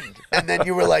 fine, and then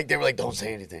they were like, don't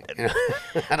say anything.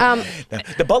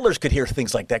 The butlers could hear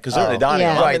things like that because they're in the dining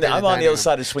Yeah. room. Right, I'm on the other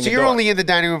side of the swinging So you're door. only in the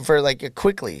dining room for like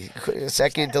a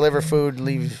second, deliver food,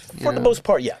 leave. For the most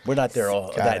part, yeah, we're not there all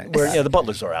Got that. it. The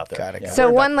butlers are out there. Got it. Yeah. So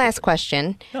We're one not- last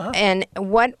question. And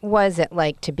what was it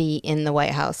like to be in the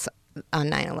White House on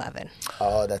 9/11?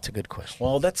 Oh, that's a good question.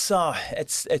 Well, that's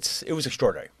it was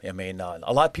extraordinary. I mean,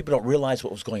 a lot of people don't realize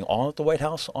what was going on at the White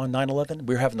House on 9/11.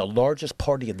 We were having the largest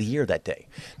party of the year that day.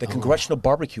 The congressional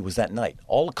barbecue was that night.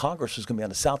 All of Congress was going to be on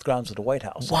the south grounds of the White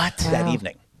House. What? That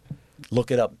evening?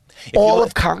 Look it up. If All you look-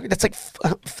 of Congress. That's like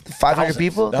 500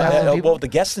 people. 1,000 people? Well, the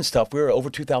guests and stuff, we were over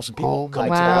 2,000 people. Oh my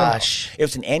coming to the White House. gosh! It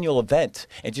was an annual event.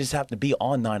 It just happened to be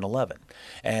on 9/11.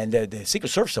 And the Secret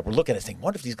Service stuff, we're looking at it saying,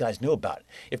 what if these guys knew about it?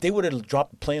 If they would have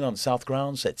dropped a plane on the South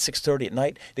grounds at 6:30 at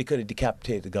night, they could have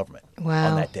decapitated the government Wow.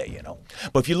 on that day,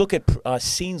 But if you look at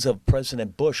scenes of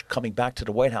President Bush coming back to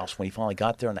the White House when he finally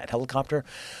got there in that helicopter,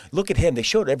 look at him. They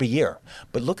show it every year.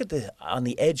 But look at on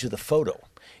the edge of the photo.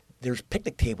 There's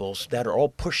picnic tables that are all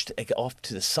pushed off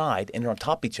to the side, and they're on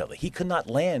top of each other. He could not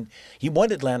land. He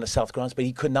wanted to land on the South grounds, but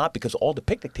he could not because all the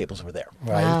picnic tables were there.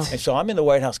 Right. Wow. And so I'm in the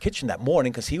White House kitchen that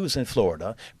morning because he was in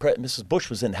Florida. Mrs. Bush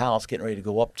was in the house getting ready to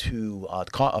go up to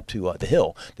the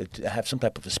Hill to have some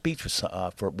type of a speech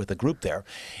with a group there.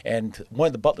 And one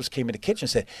of the butlers came in the kitchen and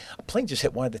said, a plane just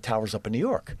hit one of the towers up in New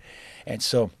York. And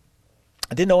so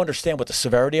I didn't understand what the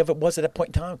severity of it was at that point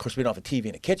in time. Of course, we don't have a TV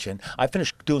in the kitchen. I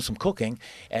finished doing some cooking,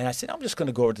 and I said, I'm just going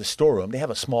to go over to the storeroom. They have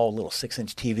a small little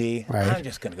 6-inch TV. Right. I'm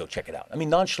just going to go check it out. I mean,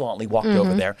 nonchalantly walked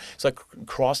over there. So I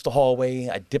crossed the hallway.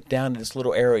 I dipped down to this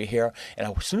little area here, and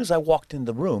as soon as I walked in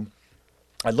the room,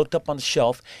 I looked up on the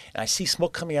shelf, and I see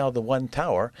smoke coming out of the one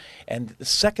tower. And the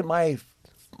second my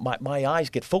eyes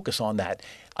get focused on that,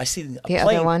 I see a The other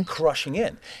plane one? crushing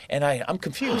in. And I'm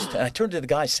confused. And I turned to the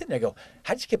guy sitting there and I go,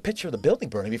 how did you get a picture of the building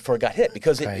burning before it got hit?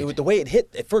 Because the way it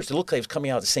hit, at first it looked like it was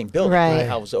coming out of the same building. Right.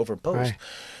 How it was overimposed. Right.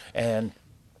 And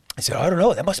I said, I don't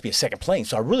know. That must be a second plane.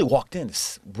 So I really walked in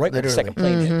right when the second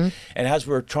plane hit. And as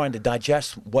we were trying to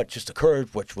digest what just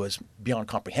occurred, which was beyond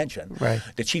comprehension,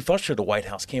 the chief usher of the White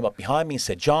House came up behind me and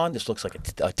said, John, this looks like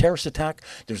a terrorist attack.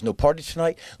 There's no party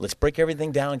tonight. Let's break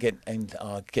everything down, get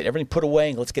everything put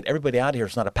away, and let's get everybody out of here.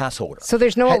 It's not a pass holder. So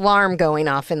there's no alarm going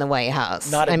off in the White House.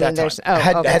 Not at that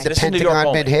time. Had the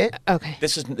Pentagon been hit? Okay.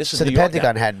 This is So the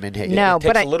Pentagon hadn't been hit yet. No, it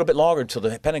takes a little bit longer until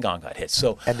the Pentagon got hit.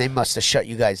 So and they must have shut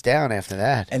you guys down after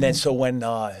that. And then so when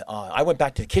I went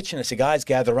back to the kitchen, I said, guys,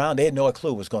 gather around. They had no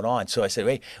clue what was going on. So I said,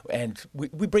 hey, and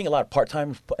we bring a lot of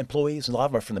part-time employees, and a lot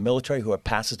of them are from the military who have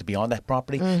passes to be on that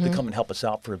property to come and help us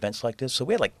out for events like this. So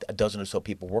we had like a dozen or so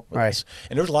people work with us.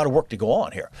 And there was a lot of work to go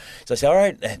on here. So I said, all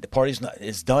right, the party's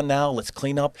is done now. Let's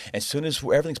clean up. As soon as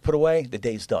everything's put away, the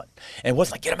day's done. And it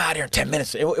wasn't like, get them out of here in 10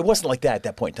 minutes. It wasn't like that at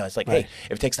that point in time. It's like, hey,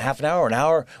 if it takes a half an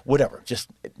hour, whatever, just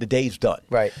the day's done.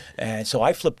 Right. And so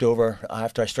I flipped over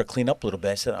after I started cleaning up a little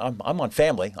bit. I said, I'm on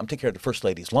family. I'm taking care of the First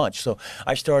Lady's lunch. So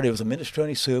I started, it was a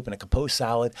minestrone soup and a compost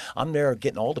salad. I'm there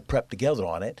getting all the prep together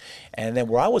on it. And then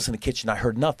where I was in the kitchen, I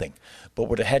heard nothing. But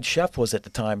where the head chef was at the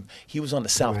time, he was on the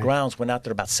south grounds, went out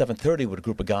there about 7:30 with a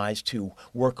group of guys to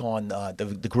work on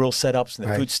the grill setups and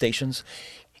the food stations.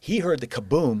 He heard the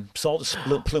kaboom, saw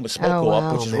the plume of smoke go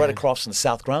up, which is right across from the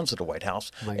south grounds of the White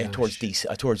House and towards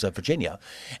Virginia.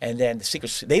 And then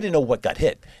they didn't know what got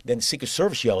hit. Then the Secret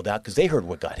Service yelled out because they heard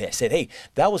what got hit. I said, hey,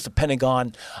 that was the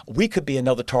Pentagon. We could be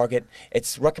another target.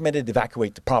 It's recommended to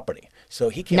evacuate the property. So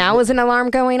he came. Now is an alarm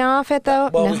going off it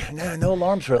though? Well, no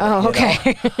alarms really. Oh,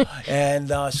 okay.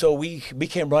 And so we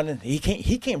came running. He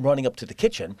came running up to the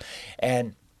kitchen,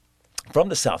 and from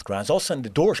the south grounds, all of a sudden the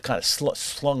doors kind of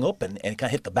slung open and kind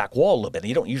of hit the back wall a little bit. And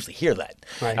you don't usually hear that.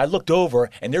 Right. I looked over,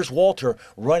 and there's Walter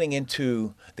running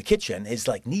into the kitchen, his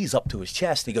like knees up to his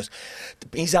chest. He goes,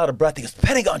 he's out of breath. He goes, the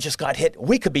Pentagon just got hit.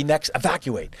 We could be next.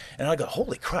 Evacuate. And I go,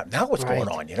 holy crap! Now what's going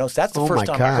on? So that's the first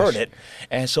time I heard it.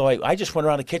 And so I just went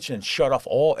around the kitchen and shut off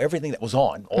everything that was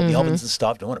on, all the ovens and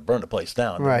stuff. Don't want to burn the place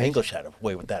down. The English had a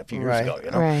way with that a few years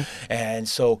ago. And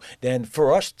so then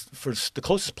for us, the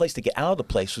closest place to get out of the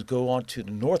place was go on to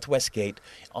the northwest gate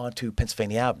onto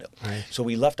Pennsylvania Avenue. So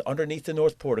we left underneath the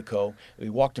north portico. We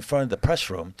walked in front of the press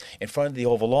room, in front of the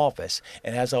Oval Office,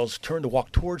 and as I was turned to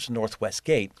walk towards the northwest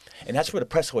gate, and that's where the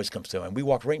press always comes to, and we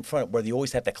walked right in front where they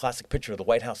always have that classic picture of the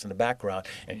White House in the background,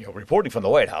 and reporting from the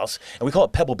White House, and we call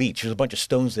it Pebble Beach. There's a bunch of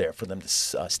stones there for them to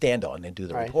stand on and do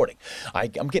the reporting.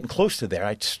 I'm getting close to there.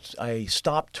 I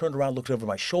stopped, turned around, looked over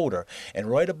my shoulder, and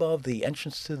right above the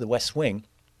entrance to the West Wing,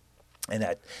 and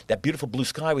that beautiful blue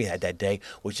sky we had that day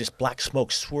was just black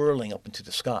smoke swirling up into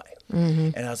the sky.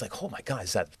 And I was like, oh, my God,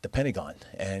 is that the Pentagon?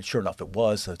 And sure enough, it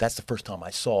was. So that's the first time I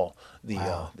saw the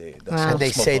And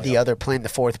they say the other plane, the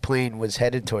fourth plane, was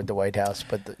headed toward the White House.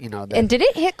 But, And did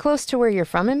it hit close to where you're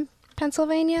from in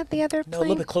Pennsylvania, the other plane? No, a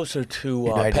little bit closer to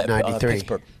United 93.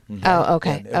 Pittsburgh. Oh,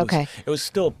 okay, And it was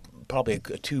still probably a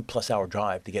 2+ hour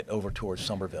drive to get over towards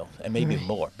Somerville, and maybe even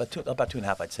more, but about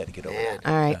 2.5, I'd say, to get over.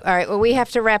 All right. Well, we have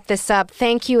to wrap this up.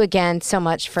 Thank you again so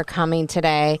much for coming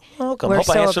today. Welcome. Hope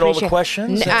I answered all the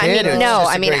questions.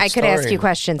 I could ask you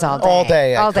questions all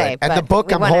day. All day. And the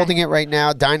book, I'm holding it right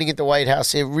now, Dining at the White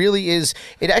House. It really is.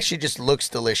 It actually just looks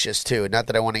delicious too. Not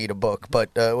that I want to eat a book,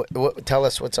 but tell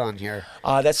us what's on here.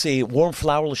 That's the warm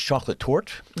flourless chocolate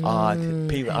torte.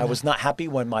 I was not happy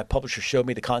when my publisher showed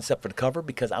me the concept for the cover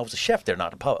because I was a chef there,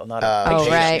 not a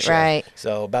pastry chef. Right.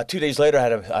 So about 2 days later,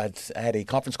 I had a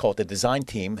conference call with the design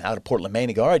team out of Portland, Maine.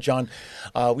 They go, all right, John,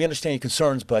 we understand your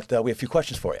concerns, but we have a few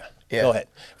questions for you. Yeah. Go ahead.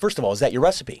 First of all, is that your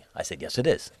recipe? I said, yes, it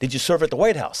is. Did you serve it at the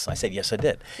White House? I said, yes, I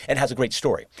did. And it has a great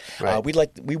story. Right.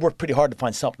 We worked pretty hard to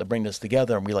find something to bring this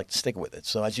together, and we like to stick with it.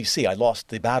 So as you see, I lost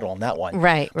the battle on that one.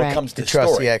 Right. When it comes to the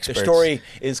trust story, the experts. The story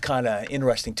is kind of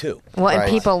interesting too. Well, and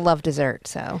people love dessert,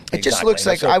 so. It just looks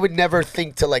like I would never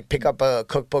think to pick up a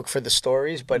cookbook for the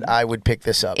stories, but I would pick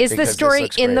this up. Is the story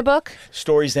in the book?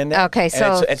 Story's in there. Okay,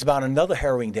 so and it's about another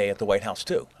harrowing day at the White House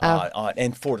too,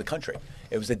 and for the country.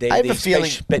 It was the day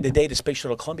the day the Space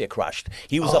Shuttle Columbia crashed.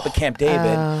 He was up at Camp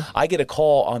David. I get a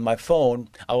call on my phone.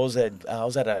 I was at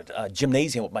a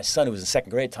gymnasium with my son who was in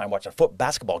second grade at the time watching a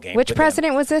basketball game. Which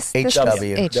president was this? HW.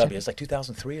 It's like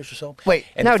 2003 or so. Wait,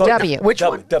 W. Which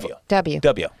one? W.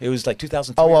 It was like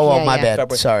 2003. Oh, my bad.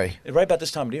 February. Sorry. Right about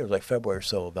this time of year, like February or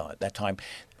so, about that time.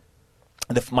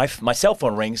 My cell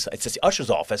phone rings. It's at the usher's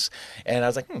office, and I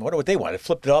was like, I wonder what they want. I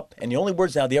flipped it up, and the only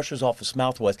words out of the usher's office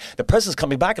mouth was, the president's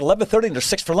coming back at 11:30, and they're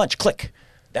 6 for lunch. Click.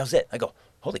 That was it. I go,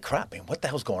 holy crap, man, what the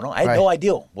hell's going on? I had no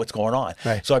idea what's going on.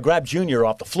 Right. So I grabbed Junior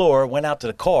off the floor, went out to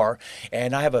the car,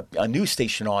 and I have a news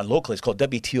station on locally. It's called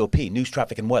WTOP, News,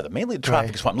 Traffic, and Weather. Mainly the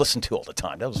traffic is what I'm listening to all the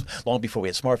time. That was long before we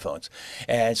had smartphones.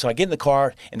 And so I get in the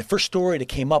car, and the first story that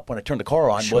came up when I turned the car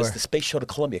on was the Space Shuttle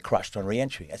Columbia crashed on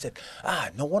reentry. I said,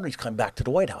 no wonder he's coming back to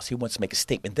the White House. He wants to make a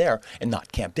statement there and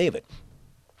not Camp David.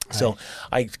 So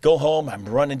I go home, I'm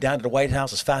running down to the White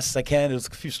House as fast as I can. There's a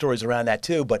few stories around that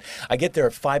too, but I get there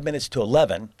at 5 minutes to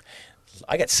 11.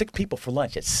 I got 6 people for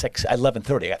lunch at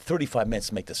 11:30. I got 35 minutes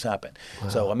to make this happen. Wow.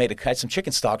 So I had some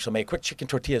chicken stock, so I made a quick chicken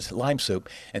tortillas, lime soup,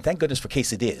 and thank goodness for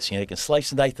quesadillas. You know, you can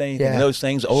slice and dice things, and those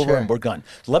things over, and we're done.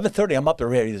 11:30, I'm up there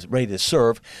ready to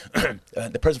serve.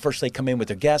 The President First Lady come in with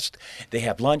their guests. They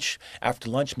have lunch. After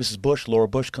lunch, Mrs. Bush, Laura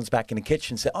Bush, comes back in the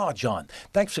kitchen and says, "Oh, John,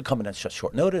 thanks for coming on such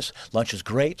short notice. Lunch is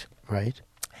great." Right.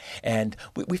 And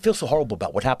we feel so horrible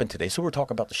about what happened today. So we were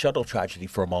talking about the shuttle tragedy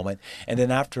for a moment. And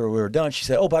then after we were done, she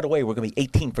said, "Oh, by the way, we're going to be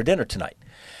 18 for dinner tonight."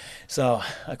 So,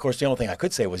 of course, the only thing I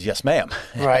could say was, "Yes, ma'am."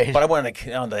 Right. But I went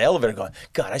on the elevator going,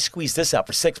 God, I squeezed this out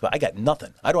for 6, but I got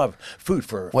nothing. I don't have food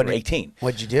for 18.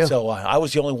 What'd you do? So I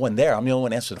was the only one there. I'm the only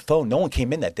one to answer the phone. No one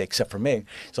came in that day except for me.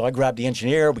 So I grabbed the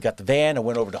engineer. We got the van. I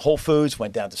went over to Whole Foods,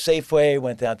 went down to Safeway,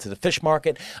 went down to the fish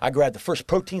market. I grabbed the first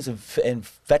proteins and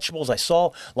vegetables I saw.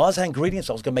 Lots of ingredients.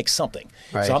 I was going to make something.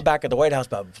 Right. So I'm back at the White House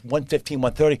about 1:15,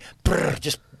 1:30.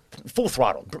 Just full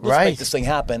throttle. Let's make this thing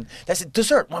happen. That's it.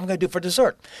 Dessert. What am I going to do for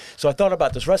dessert? So I thought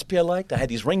about this recipe I liked. I had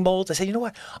these ring molds. I said, you know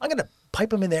what? I'm going to pipe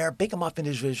them in there, bake them up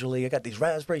individually. I got these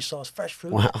raspberry sauce, fresh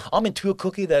fruit. Wow. Almond tuile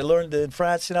cookie that I learned in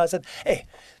France. You know, I said, hey,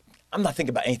 I'm not thinking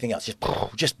about anything else.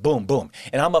 Just boom, boom.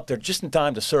 And I'm up there just in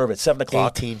time to serve at 7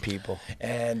 o'clock. 18 people.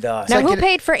 And now, who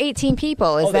paid for 18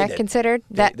 people? Is that considered?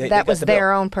 That was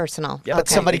their own personal. Yep. But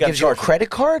somebody gives you a credit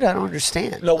card? I don't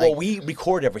understand. No, well, we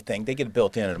record everything. They get it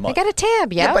built in a month. They got a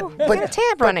tab, Yeah, but they got a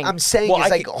tab running. I'm saying it's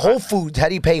like Whole Foods. How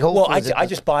do you pay Whole Foods? Well, I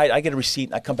just buy it. I get a receipt.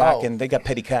 And I come back, and they got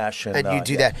petty cash. And you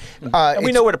do that. And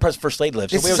we know where the President First Lady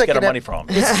lives, so we always get our money from.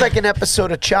 This is like an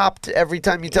episode of Chopped every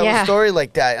time you tell a story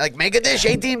like that. Like, make a dish,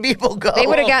 18 people, go. They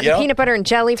would have gotten peanut butter and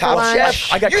jelly for Top lunch.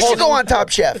 Chef. You should go on Top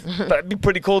Chef. That'd be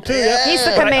pretty cool, too. Yeah. He's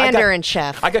the commander and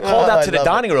chef. I got called out to the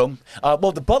dining room.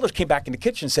 Well, the butlers came back in the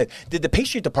kitchen and said, did the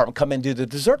pastry department come in and do the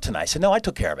dessert tonight? I said, no, I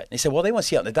took care of it. And they said, well, they want to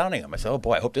see you out in the dining room. I said, oh,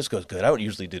 boy, I hope this goes good. I don't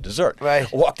usually do dessert.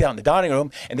 Right. I walked down in the dining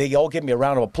room, and they all gave me a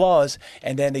round of applause.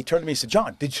 And then they turned to me and said,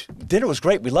 John, dinner was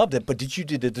great. We loved it. But did you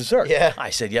do the dessert? Yeah.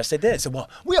 I said, yes, I did. I said, well,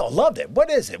 we all loved it.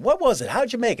 What is it? What was it?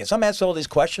 How'd you make it? So I'm answering all these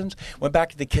questions. Went back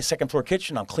to the second floor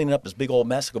kitchen. I'm cleaning up this big old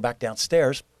mess. I go back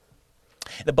downstairs.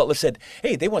 The butler said,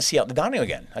 hey, they want to see you out in the dining room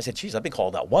again. I said, geez, I've been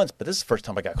called out once, but this is the first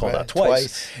time I got called out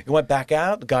twice. He went back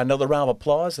out, got another round of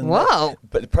applause. And Whoa.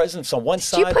 But the president's on one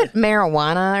side. Did you put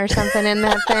marijuana or something in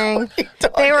that thing?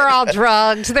 They were all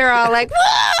drugged. They're all like,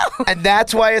 whoa! And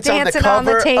that's why it's on the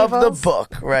cover of the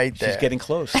book right there. She's getting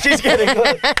close. She's getting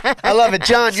close. I love it.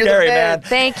 John, you're Scary, the man.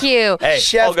 Thank you. Hey,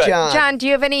 Chef John. John, do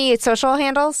you have any social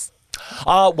handles?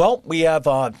 Well, we have,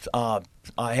 I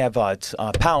have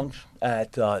pound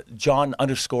at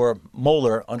John_Moeller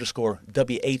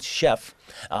 _WH chef.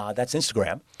 That's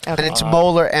Instagram. Okay. And it's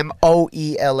Moeller,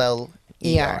 Moeller.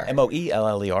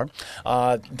 Moeller.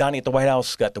 Donnie at the White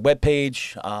House got the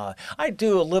webpage. I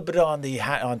do a little bit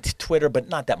on Twitter, but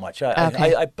not that much.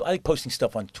 I like posting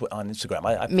stuff on Instagram.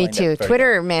 I Me too.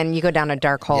 Twitter, man, you go down a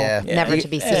dark hole, never to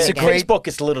be seen again. Facebook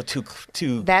is a little too.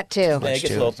 That too. It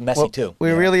gets a little messy too.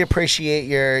 We really appreciate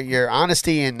your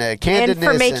honesty and candidness, and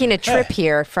for making a trip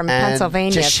here from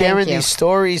Pennsylvania. Just sharing these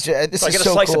stories. This is get so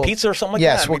a slice cool. of pizza or something like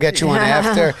yes, that. We'll get you one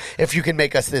after if you can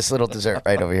make us this little dessert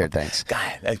right over here. Thanks.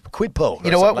 God, quid pro. You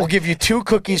know what? We'll give you 2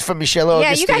 cookies from Michelle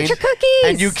Augustine. Yeah, you got your cookies.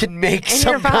 And you can make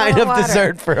some kind of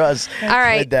dessert for us. All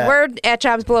right. We're at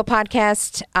Jobs Below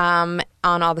Podcast on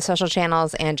all the social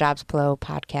channels and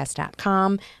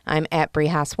jobsbelowpodcast.com. I'm at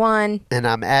BrieHaas1. And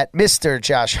I'm at Mr.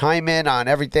 Josh Hyman on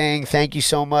everything. Thank you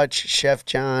so much, Chef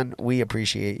John. We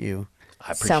appreciate you.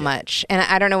 So much. And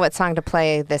I don't know what song to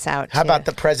play this out to. How about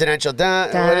the presidential Bye,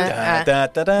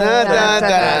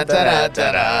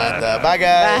 Bye.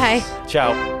 guys.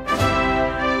 Ciao.